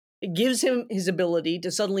ability. It gives him his ability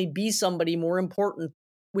to suddenly be somebody more important,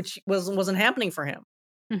 which wasn't happening for him.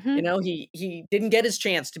 He didn't get his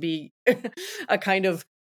chance to be a kind of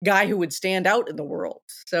guy who would stand out in the world.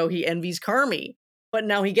 So he envies Carmy, but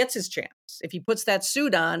now he gets his chance. If he puts that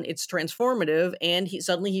suit on, it's transformative, and he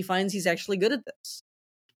finds he's actually good at this.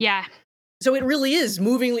 Yeah. So it really is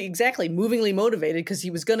movingly motivated because he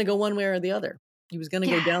was going to go one way or the other. He was going to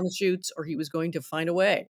go down the chutes, or he was going to find a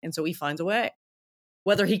way. And so he finds a way.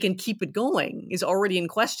 Whether he can keep it going is already in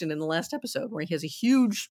question in the last episode, where he has a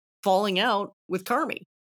huge falling out with Carmy.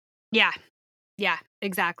 Yeah,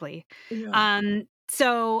 exactly. Yeah.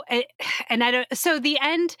 So the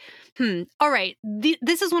end. All right.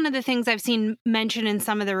 This is one of the things I've seen mentioned in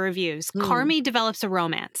some of the reviews. Carmy develops a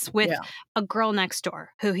romance with a girl next door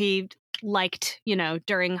who he liked,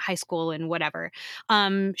 during high school and whatever.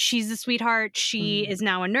 She's a sweetheart. She is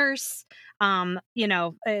now a nurse. This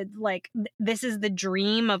is the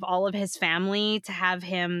dream of all of his family to have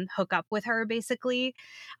him hook up with her, basically.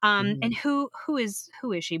 And who is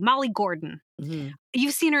she? Molly Gordon.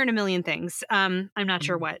 You've seen her in a million things. I'm not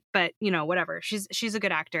sure what, but whatever. She's a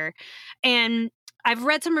good actor. And I've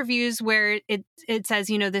read some reviews where it says,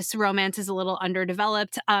 this romance is a little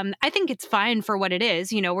underdeveloped. I think it's fine for what it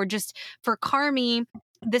is. We're just, for Carmy,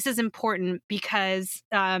 this is important because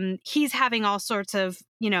he's having all sorts of,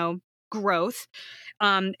 growth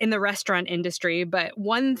in the restaurant industry. But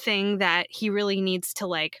one thing that he really needs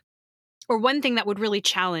to or one thing that would really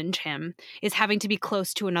challenge him is having to be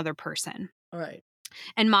close to another person. All right.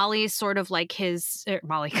 And Molly is sort of like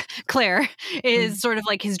Claire is sort of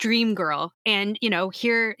like his dream girl. And,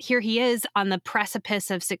 here he is on the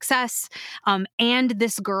precipice of success. And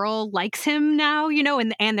this girl likes him now,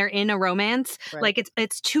 and they're in a romance. Right. Like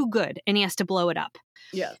it's too good and he has to blow it up.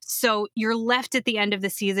 Yeah. So you're left at the end of the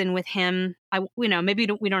season with him. Maybe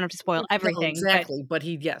we don't have to spoil everything. No, exactly. But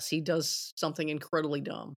he does something incredibly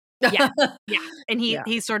dumb. Yeah. And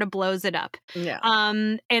he sort of blows it up. Yeah.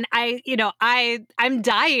 And I'm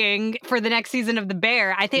dying for the next season of The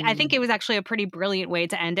Bear. I think it was actually a pretty brilliant way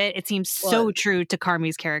to end it. It seems so true to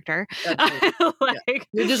Carmy's character.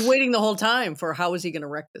 You're just waiting the whole time for how is he going to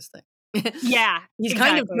wreck this thing? Yeah. He's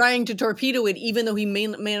kind of trying to torpedo it, even though he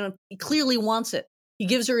clearly wants it. He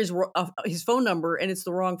gives her his phone number, and it's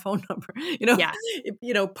the wrong phone number. Yeah.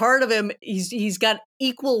 Part of him, he's got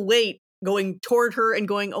equal weight going toward her and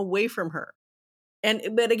going away from her.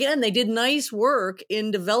 But again, they did nice work in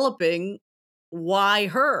developing why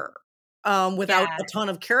her, without a ton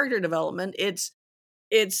of character development.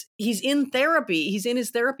 He's in therapy. He's in his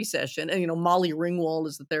therapy session, and Molly Ringwald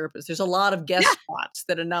is the therapist. There's a lot of guest spots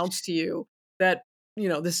that announce to you that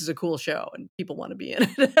this is a cool show and people want to be in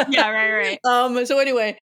it. Yeah, right. So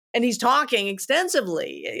anyway, and he's talking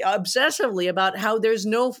extensively, obsessively about how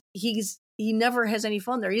he never has any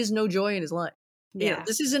fun. There is no joy in his life. Yeah.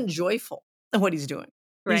 This isn't joyful what he's doing.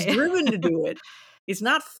 Right. He's driven to do it. It's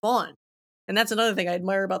not fun. And that's another thing I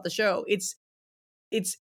admire about the show. It's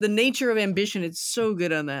the nature of ambition. It's so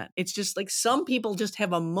good on that. It's just like some people just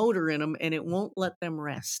have a motor in them and it won't let them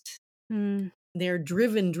rest. They're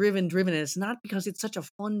driven. And it's not because it's such a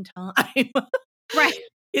fun time. Right.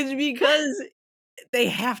 It's because they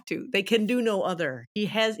have to. They can do no other.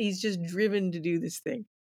 He's just driven to do this thing.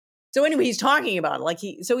 So anyway, he's talking about it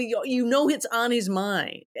it's on his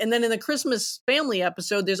mind. And then in the Christmas family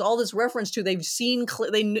episode, there's all this reference to they've seen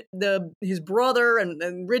his brother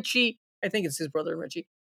and Richie. I think it's his brother and Richie.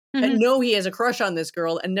 And know he has a crush on this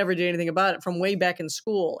girl and never did anything about it from way back in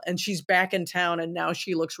school. And she's back in town and now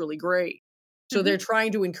she looks really great. So they're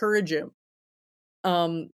trying to encourage him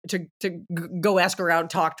to go ask her out,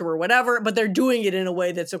 talk to her, whatever. But they're doing it in a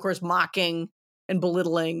way that's, of course, mocking and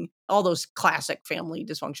belittling, all those classic family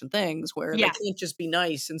dysfunction things where they can't just be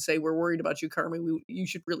nice and say, we're worried about you, Carmy. You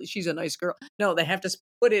should really, she's a nice girl. No, they have to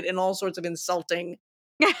put it in all sorts of insulting,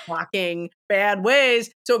 mocking, bad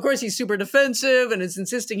ways. So, of course, he's super defensive and is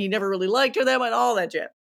insisting he never really liked her, and all that jazz.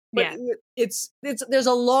 But there's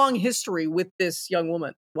a long history with this young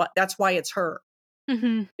woman. That's why it's her.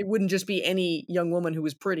 It wouldn't just be any young woman who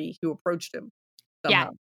was pretty who approached him somehow.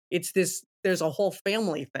 It's there's a whole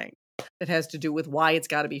family thing that has to do with why it's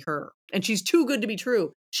got to be her. And she's too good to be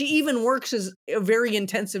true. She even works as a very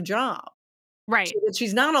intensive job. Right. So that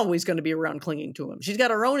she's not always going to be around clinging to him. She's got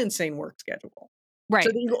her own insane work schedule. Right.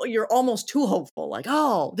 So you're almost too hopeful. Like,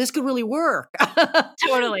 oh, this could really work.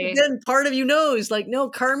 Totally. Then part of you knows, like, no,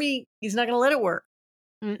 Carmy, he's not going to let it work.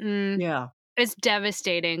 Yeah. It's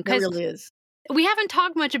devastating. It really is. We haven't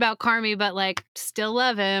talked much about Carmy, but still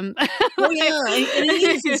love him. Oh yeah, and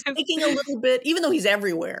he's taking a little bit, even though he's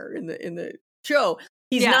everywhere in the show.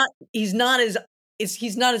 He's not as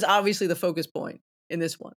obviously the focus point in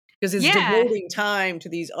this one because it's devoting time to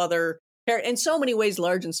these other in so many ways,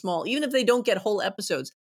 large and small. Even if they don't get whole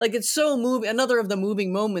episodes, like it's so moving. Another of the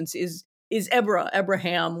moving moments is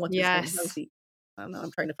Abraham. What's his name? How's he? I don't know.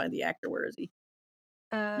 I'm trying to find the actor. Where is he?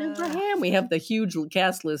 Abraham. We have the huge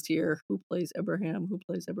cast list here. Who plays Abraham?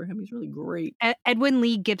 He's really great. Edwin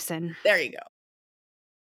Lee Gibson. There you go.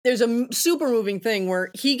 There's a super moving thing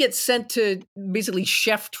where he gets sent to basically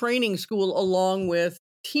chef training school along with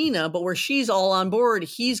Tina, but where she's all on board,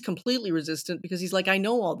 he's completely resistant because he's like, I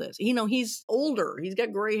know all this. He's older. He's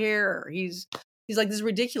got gray hair. He's like, this is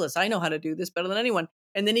ridiculous. I know how to do this better than anyone.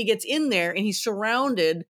 And then he gets in there and he's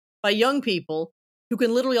surrounded by young people who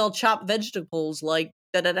can literally all chop vegetables like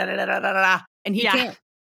da-da-da-da-da-da-da, and he can't.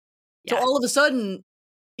 So all of a sudden,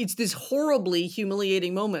 it's this horribly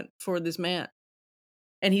humiliating moment for this man.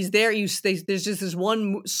 And he's there. There's just this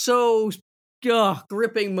one so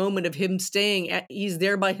gripping moment of him he's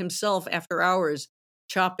there by himself after hours,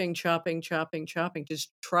 chopping, just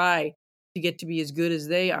try to get to be as good as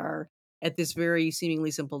they are at this very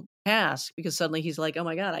seemingly simple task, because suddenly he's like, oh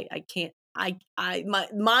my God, I can't,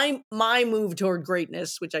 my move toward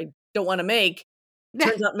greatness, which I don't want to make,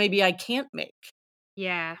 turns out maybe I can't make.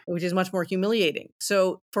 Yeah. Which is much more humiliating.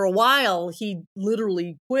 So for a while, he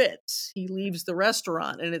literally quits. He leaves the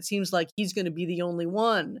restaurant, and it seems like he's going to be the only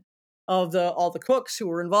one of all the cooks who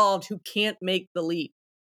are involved who can't make the leap.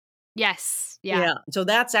 Yes. Yeah. So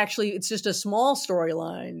that's actually, it's just a small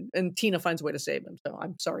storyline, and Tina finds a way to save him. So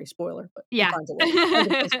I'm sorry, spoiler, but he finds a way to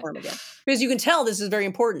place for him again. Because you can tell this is very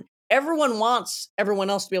important. Everyone wants everyone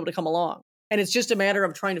else to be able to come along, and it's just a matter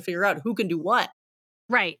of trying to figure out who can do what.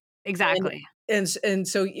 Right. Exactly. And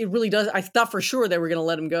so it really does. I thought for sure they were going to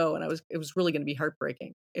let him go, and it was really going to be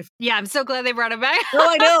heartbreaking. Yeah, I'm so glad they brought him back. Oh,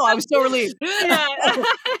 I know. I'm so relieved. Yeah.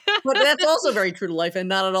 But that's also very true to life, and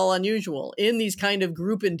not at all unusual. In these kind of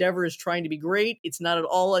group endeavors trying to be great, it's not at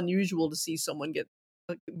all unusual to see someone get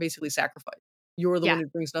basically sacrificed. You're the one who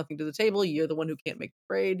brings nothing to the table. You're the one who can't make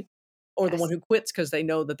the grade, or the one who quits because they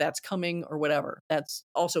know that that's coming, or whatever. That's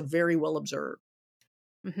also very well observed.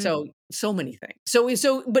 Mm-hmm. So many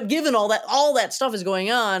things. But given all that stuff is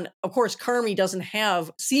going on, of course, Carmy doesn't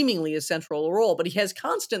have seemingly a central role, but he has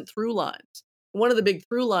constant through lines. One of the big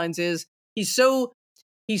through lines is he's so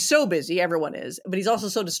busy, everyone is, but he's also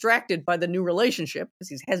so distracted by the new relationship, because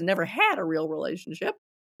he has never had a real relationship.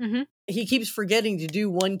 Mm-hmm. He keeps forgetting to do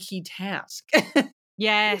one key task.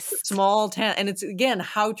 Yes. Small task. And it's, again,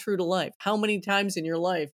 how true to life. How many times in your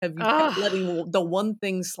life have you kept letting the one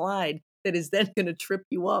thing slide that is then going to trip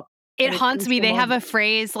you up? It haunts me. They have a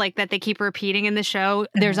phrase like that they keep repeating in the show.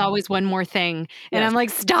 There's always one more thing. And I'm like,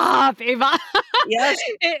 stop, Ava. Yes.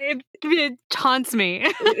 it taunts me.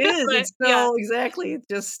 It is. But, it's so exactly. It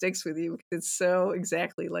just sticks with you. It's so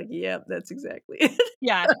exactly like, yeah, that's exactly it.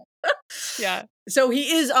 Yeah. Yeah. So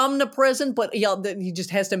he is omnipresent, but he just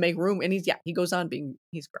has to make room. And he goes on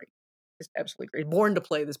he's great. He's absolutely great. Born to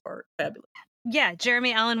play this part. Fabulous. Yeah,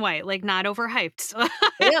 Jeremy Allen White, like, not overhyped.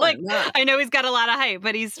 Yeah, I know he's got a lot of hype,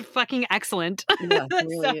 but he's fucking excellent. Yeah, he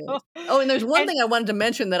really is. Oh, and there's one thing I wanted to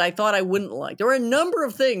mention that I thought I wouldn't like. There were a number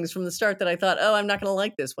of things from the start that I thought, oh, I'm not going to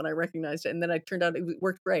like this when I recognized it. And then it turned out it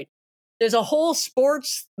worked great. There's a whole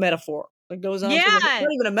sports metaphor that goes on. Yeah. It's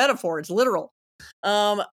not even a metaphor. It's literal.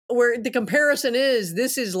 Where the comparison is,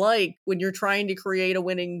 this is like when you're trying to create a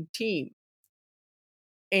winning team.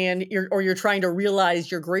 And you're trying to realize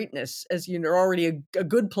your greatness, as you're already a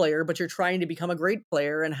good player, but you're trying to become a great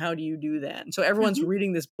player. And how do you do that? And so everyone's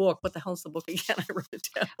reading this book. What the hell's the book again? I wrote it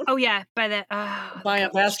down. Oh yeah, by a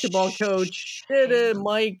basketball coach.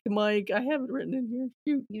 Mike. I have it written in here.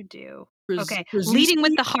 Shoot. You do. Okay. Leading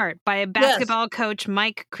with the Heart by a basketball coach,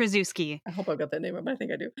 Mike Krzyzewski. I hope I've got that name up. I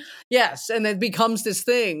think I do. Yes, and it becomes this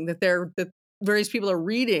thing that that various people are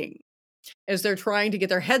reading as they're trying to get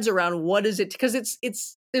their heads around what is it, because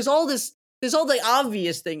there's all the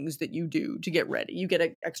obvious things that you do to get ready. You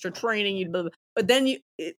get extra training, but then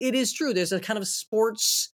it is true. There's a kind of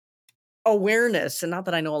sports awareness, and not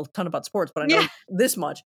that I know a ton about sports, but I know this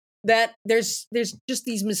much, that there's just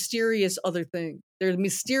these mysterious other things. There's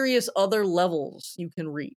mysterious other levels you can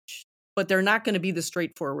reach, but they're not going to be the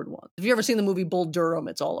straightforward ones. Have you ever seen the movie Bull Durham?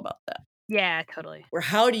 It's all about that. Yeah, totally. Where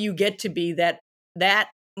how do you get to be that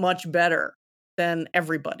much better than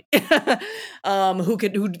everybody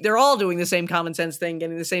who they're all doing the same common sense thing,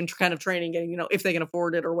 getting the same kind of training, getting, if they can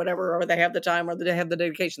afford it or whatever, or they have the time or they have the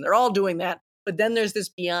dedication, they're all doing that. But then there's this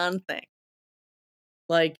beyond thing.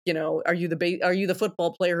 Like, are you the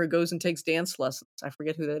football player who goes and takes dance lessons? I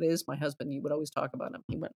forget who that is. My husband, he would always talk about him.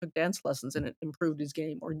 He went and took dance lessons and it improved his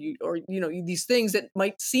game, or these things that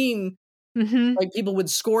might seem like people would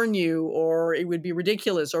scorn you or it would be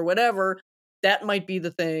ridiculous or whatever. That might be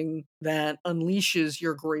the thing that unleashes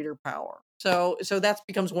your greater power. So that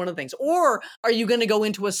becomes one of the things. Or are you going to go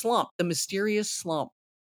into a slump, the mysterious slump?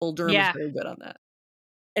 Bull Durham is very good on that.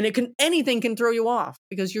 And anything can throw you off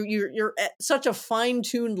because you're at such a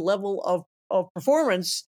fine-tuned level of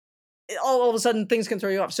performance. All of a sudden, things can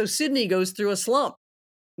throw you off. So Sydney goes through a slump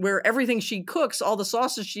where everything she cooks, all the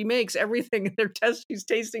sauces she makes, everything, she's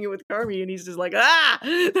tasting it with Carmy, and he's just like,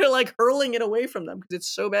 they're like hurling it away from them because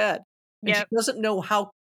it's so bad. And she doesn't know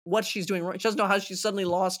what she's doing wrong. She doesn't know how she suddenly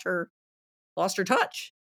lost her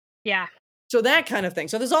touch. Yeah. So that kind of thing.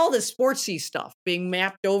 So there's all this sportsy stuff being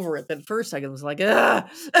mapped over it. That at first I was like, but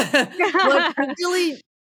really,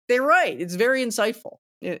 they're right. It's very insightful.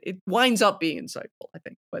 It winds up being insightful, I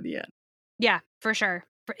think, by the end. Yeah, for sure.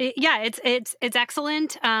 Yeah, it's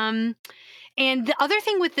excellent. And the other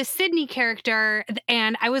thing with the Sydney character,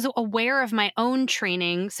 and I was aware of my own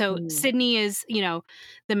training. So Sydney is,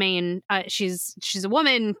 the main. She's a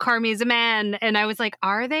woman. Carmi is a man, and I was like,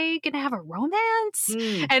 are they going to have a romance?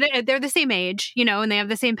 And they're the same age, and they have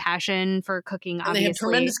the same passion for cooking. And they have Obviously,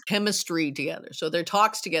 tremendous chemistry together. So their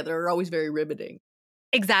talks together are always very riveting.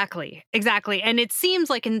 Exactly. And it seems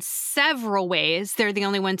like in several ways, they're the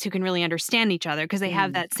only ones who can really understand each other because they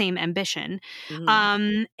have that same ambition.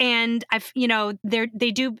 And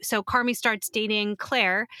they do. So Carmi starts dating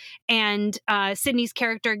Claire, and Sydney's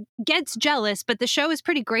character gets jealous, but the show is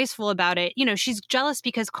pretty graceful about it. She's jealous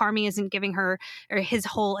because Carmi isn't giving her or his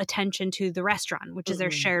whole attention to the restaurant, which is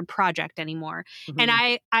their shared project anymore. And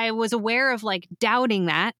I was aware of like doubting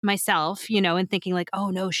that myself, and thinking like, oh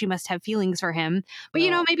no, she must have feelings for him. But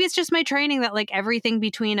maybe it's just my training that like everything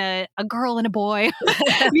between a girl and a boy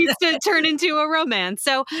needs to turn into a romance.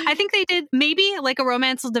 So I think they did, maybe like a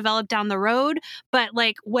romance will develop down the road, but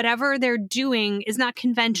like whatever they're doing is not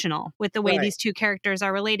conventional with the way these two characters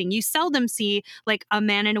are relating. You seldom see like a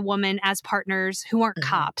man and a woman as partners who aren't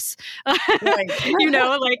cops,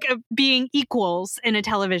 being equals in a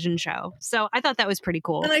television show. So I thought that was pretty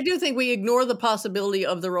cool. And I do think we ignore the possibility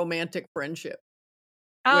of the romantic friendship.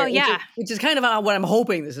 Oh, Which is kind of what I'm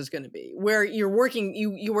hoping this is going to be, where you're working,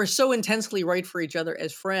 you are so intensely right for each other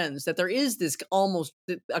as friends that there is this almost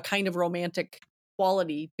a kind of romantic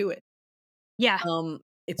quality to it. Yeah.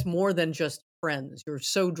 It's more than just friends. You're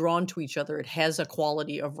so drawn to each other. It has a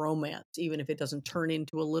quality of romance, even if it doesn't turn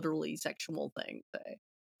into a literally sexual thing.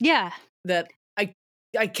 Yeah. That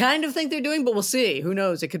I kind of think they're doing, but we'll see. Who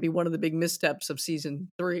knows? It could be one of the big missteps of season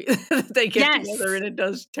 3. They get together and it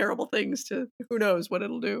does terrible things to who knows what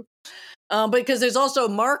it'll do. But because there's also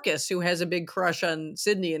Marcus, who has a big crush on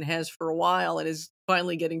Sydney and has for a while and is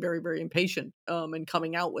finally getting very, very impatient and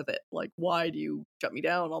coming out with it. Like, why do you shut me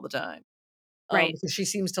down all the time? Right. Because she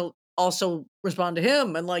seems to also respond to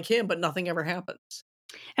him and like him, but nothing ever happens.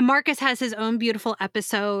 And Marcus has his own beautiful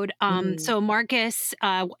episode. So Marcus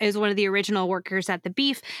is one of the original workers at the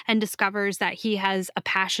Beef and discovers that he has a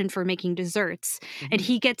passion for making desserts. And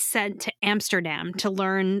he gets sent to Amsterdam to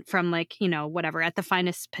learn from whatever, at the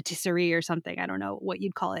finest patisserie or something. I don't know what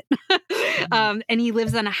you'd call it. And he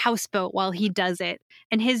lives on a houseboat while he does it.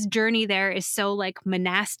 And his journey there is so like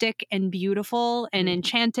monastic and beautiful and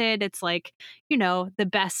enchanted. It's like, the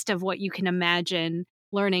best of what you can imagine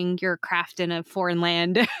learning your craft in a foreign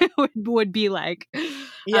land would be like.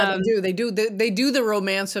 Yeah, they do. They do the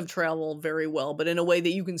romance of travel very well, but in a way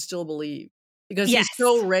that you can still believe because he's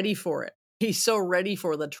so ready for it. He's so ready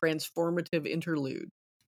for the transformative interlude.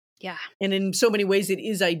 Yeah. And in so many ways, it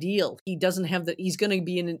is ideal. He doesn't have he's going to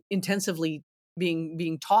be intensively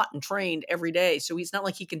being taught and trained every day. So he's not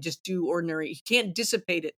like he can just do he can't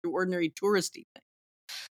dissipate it through ordinary touristy things.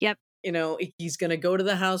 Yep. He's going to go to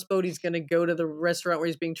the houseboat. He's going to go to the restaurant where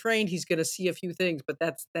he's being trained. He's going to see a few things, but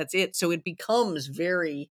that's it. So it becomes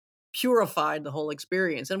very purified, the whole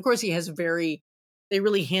experience. And of course, they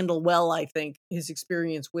really handle well, I think, his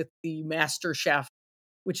experience with the master chef,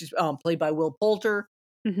 which is played by Will Poulter,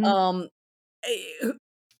 who,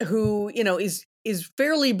 is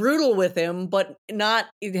fairly brutal with him, but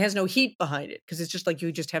it has no heat behind it because it's just like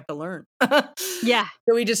you just have to learn. Yeah.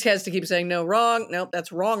 So he just has to keep saying, no, wrong. Nope,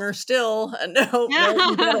 that's wronger still. No,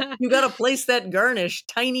 you got to place that garnish,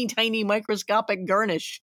 tiny, tiny microscopic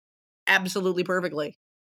garnish absolutely perfectly.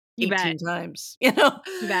 You 18 bet. times, You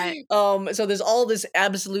bet. So there's all this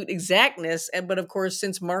absolute exactness. But of course,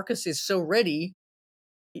 since Marcus is so ready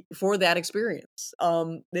for that experience,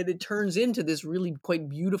 that it turns into this really quite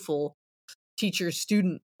beautiful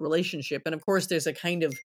teacher-student relationship. And of course, there's a kind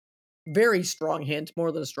of very strong hint,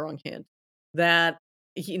 more than a strong hint, that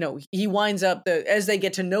he winds up as they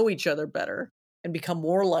get to know each other better and become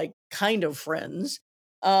more like kind of friends.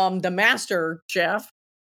 The master chef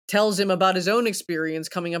tells him about his own experience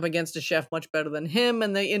coming up against a chef much better than him,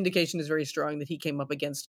 and the indication is very strong that he came up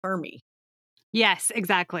against Carmi. Yes,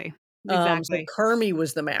 exactly. So Carmi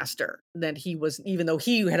was the master. That he was, even though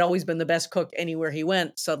he had always been the best cook anywhere he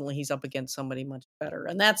went, suddenly he's up against somebody much better.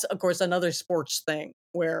 And that's, of course, another sports thing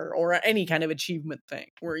or any kind of achievement thing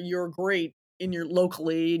where you're great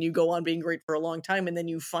locally and you go on being great for a long time. And then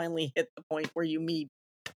you finally hit the point where you meet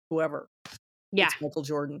whoever. Yeah. It's Michael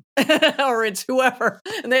Jordan or it's whoever.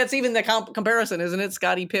 And that's even the comparison, isn't it?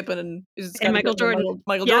 Scottie Pippen and Michael Jordan.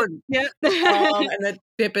 Michael Jordan. Yeah. And that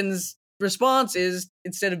Pippen's response is,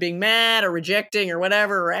 instead of being mad or rejecting or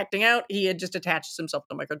whatever or acting out, he had just attaches himself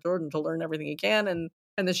to Michael Jordan to learn everything he can, and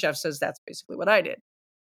the chef says that's basically what I did.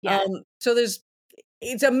 So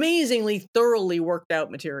it's amazingly thoroughly worked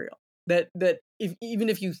out material. That even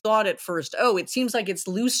if you thought at first, oh, it seems like it's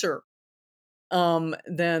looser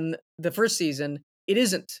than the first season, it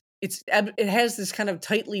isn't. It has this kind of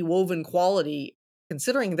tightly woven quality,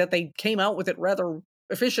 considering that they came out with it rather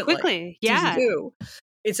efficiently. Quickly, Season yeah. 2.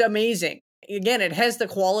 It's amazing. Again, it has the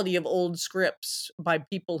quality of old scripts by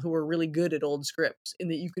people who are really good at old scripts, in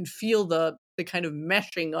that you can feel the kind of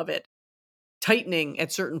meshing of it tightening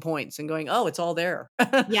at certain points and going, oh, it's all there.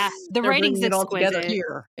 Yeah, the They're writing's bringing it all together exquisite.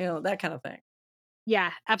 here, that kind of thing.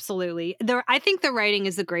 Yeah, absolutely. I think the writing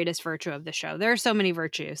is the greatest virtue of the show. There are so many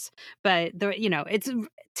virtues, but it's,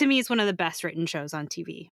 to me, it's one of the best written shows on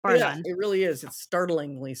TV, bar none. It really is. It's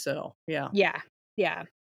startlingly so. Yeah. Yeah.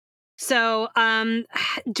 So,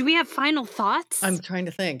 do we have final thoughts? I'm trying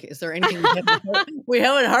to think. Is there anything we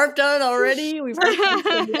haven't harped on already?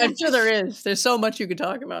 I'm sure there is. There's so much you could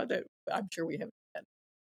talk about that I'm sure we haven't had.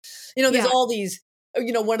 There's all these,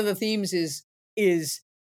 one of the themes is,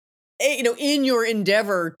 in your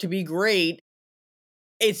endeavor to be great,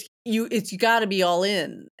 you got to be all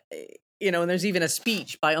in. And there's even a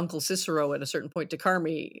speech by Uncle Cicero at a certain point to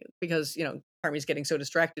Carmi, because, Carmi's getting so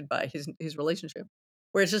distracted by his relationship,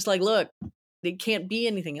 where it's just like, look, it can't be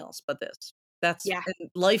anything else but this. And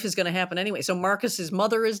life is going to happen anyway. So Marcus's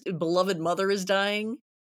beloved mother is dying,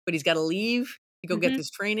 but he's got to leave to go get this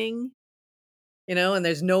training, and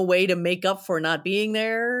there's no way to make up for not being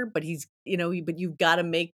there, but but you've got to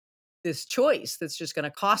make this choice that's just going to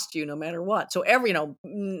cost you no matter what. So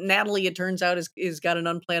Natalie, it turns out, is got an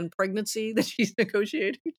unplanned pregnancy that she's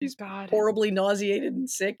negotiating. She's horribly nauseated and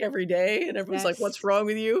sick every day, and everyone's like, what's wrong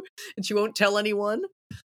with you? And she won't tell anyone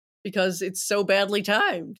because it's so badly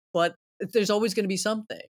timed. But there's always going to be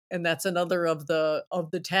something, and that's another of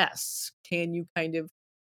the tests. Can you kind of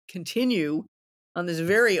continue on this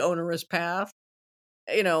very onerous path,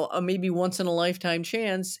 a maybe once in a lifetime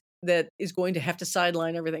chance that is going to have to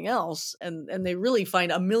sideline everything else? And they really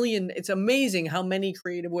find it's amazing how many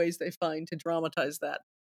creative ways they find to dramatize that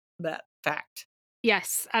fact.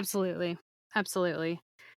 Yes, absolutely.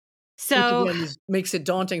 So, which again makes it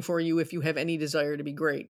daunting for you if you have any desire to be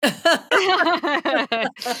great.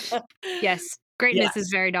 Yes, greatness is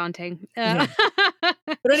very daunting. But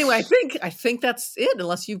anyway, I think that's it,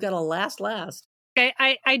 unless you've got a last.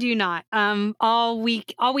 I do not. All we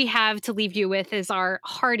have to leave you with is our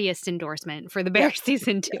heartiest endorsement for The Bear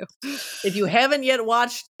season 2. If you haven't yet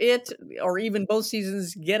watched it, or even both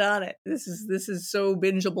seasons, get on it. This is so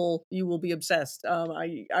bingeable, you will be obsessed.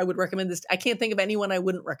 I would recommend this. I can't think of anyone I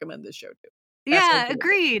wouldn't recommend this show to. Yeah,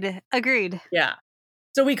 agreed. Yeah.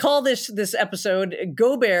 So we call this episode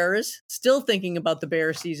 "Go Bears." Still thinking about The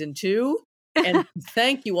Bear season 2, and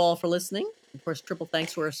thank you all for listening. Of course, triple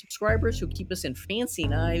thanks to our subscribers who keep us in fancy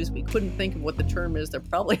knives. We couldn't think of what the term is. There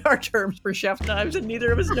probably are terms for chef knives, and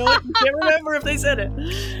neither of us know it. We can't remember if they said it.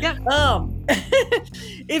 Yeah.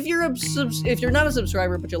 If you're not a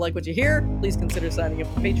subscriber but you like what you hear, please consider signing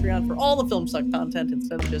up to Patreon for all the Filmsuck content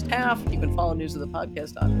instead of just half. You can follow news of the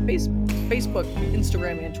podcast on Facebook,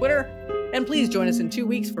 Instagram, and Twitter. And please join us in 2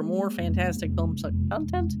 weeks for more fantastic Filmsuck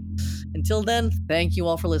content. Until then, thank you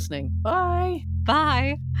all for listening. Bye.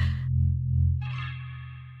 Bye.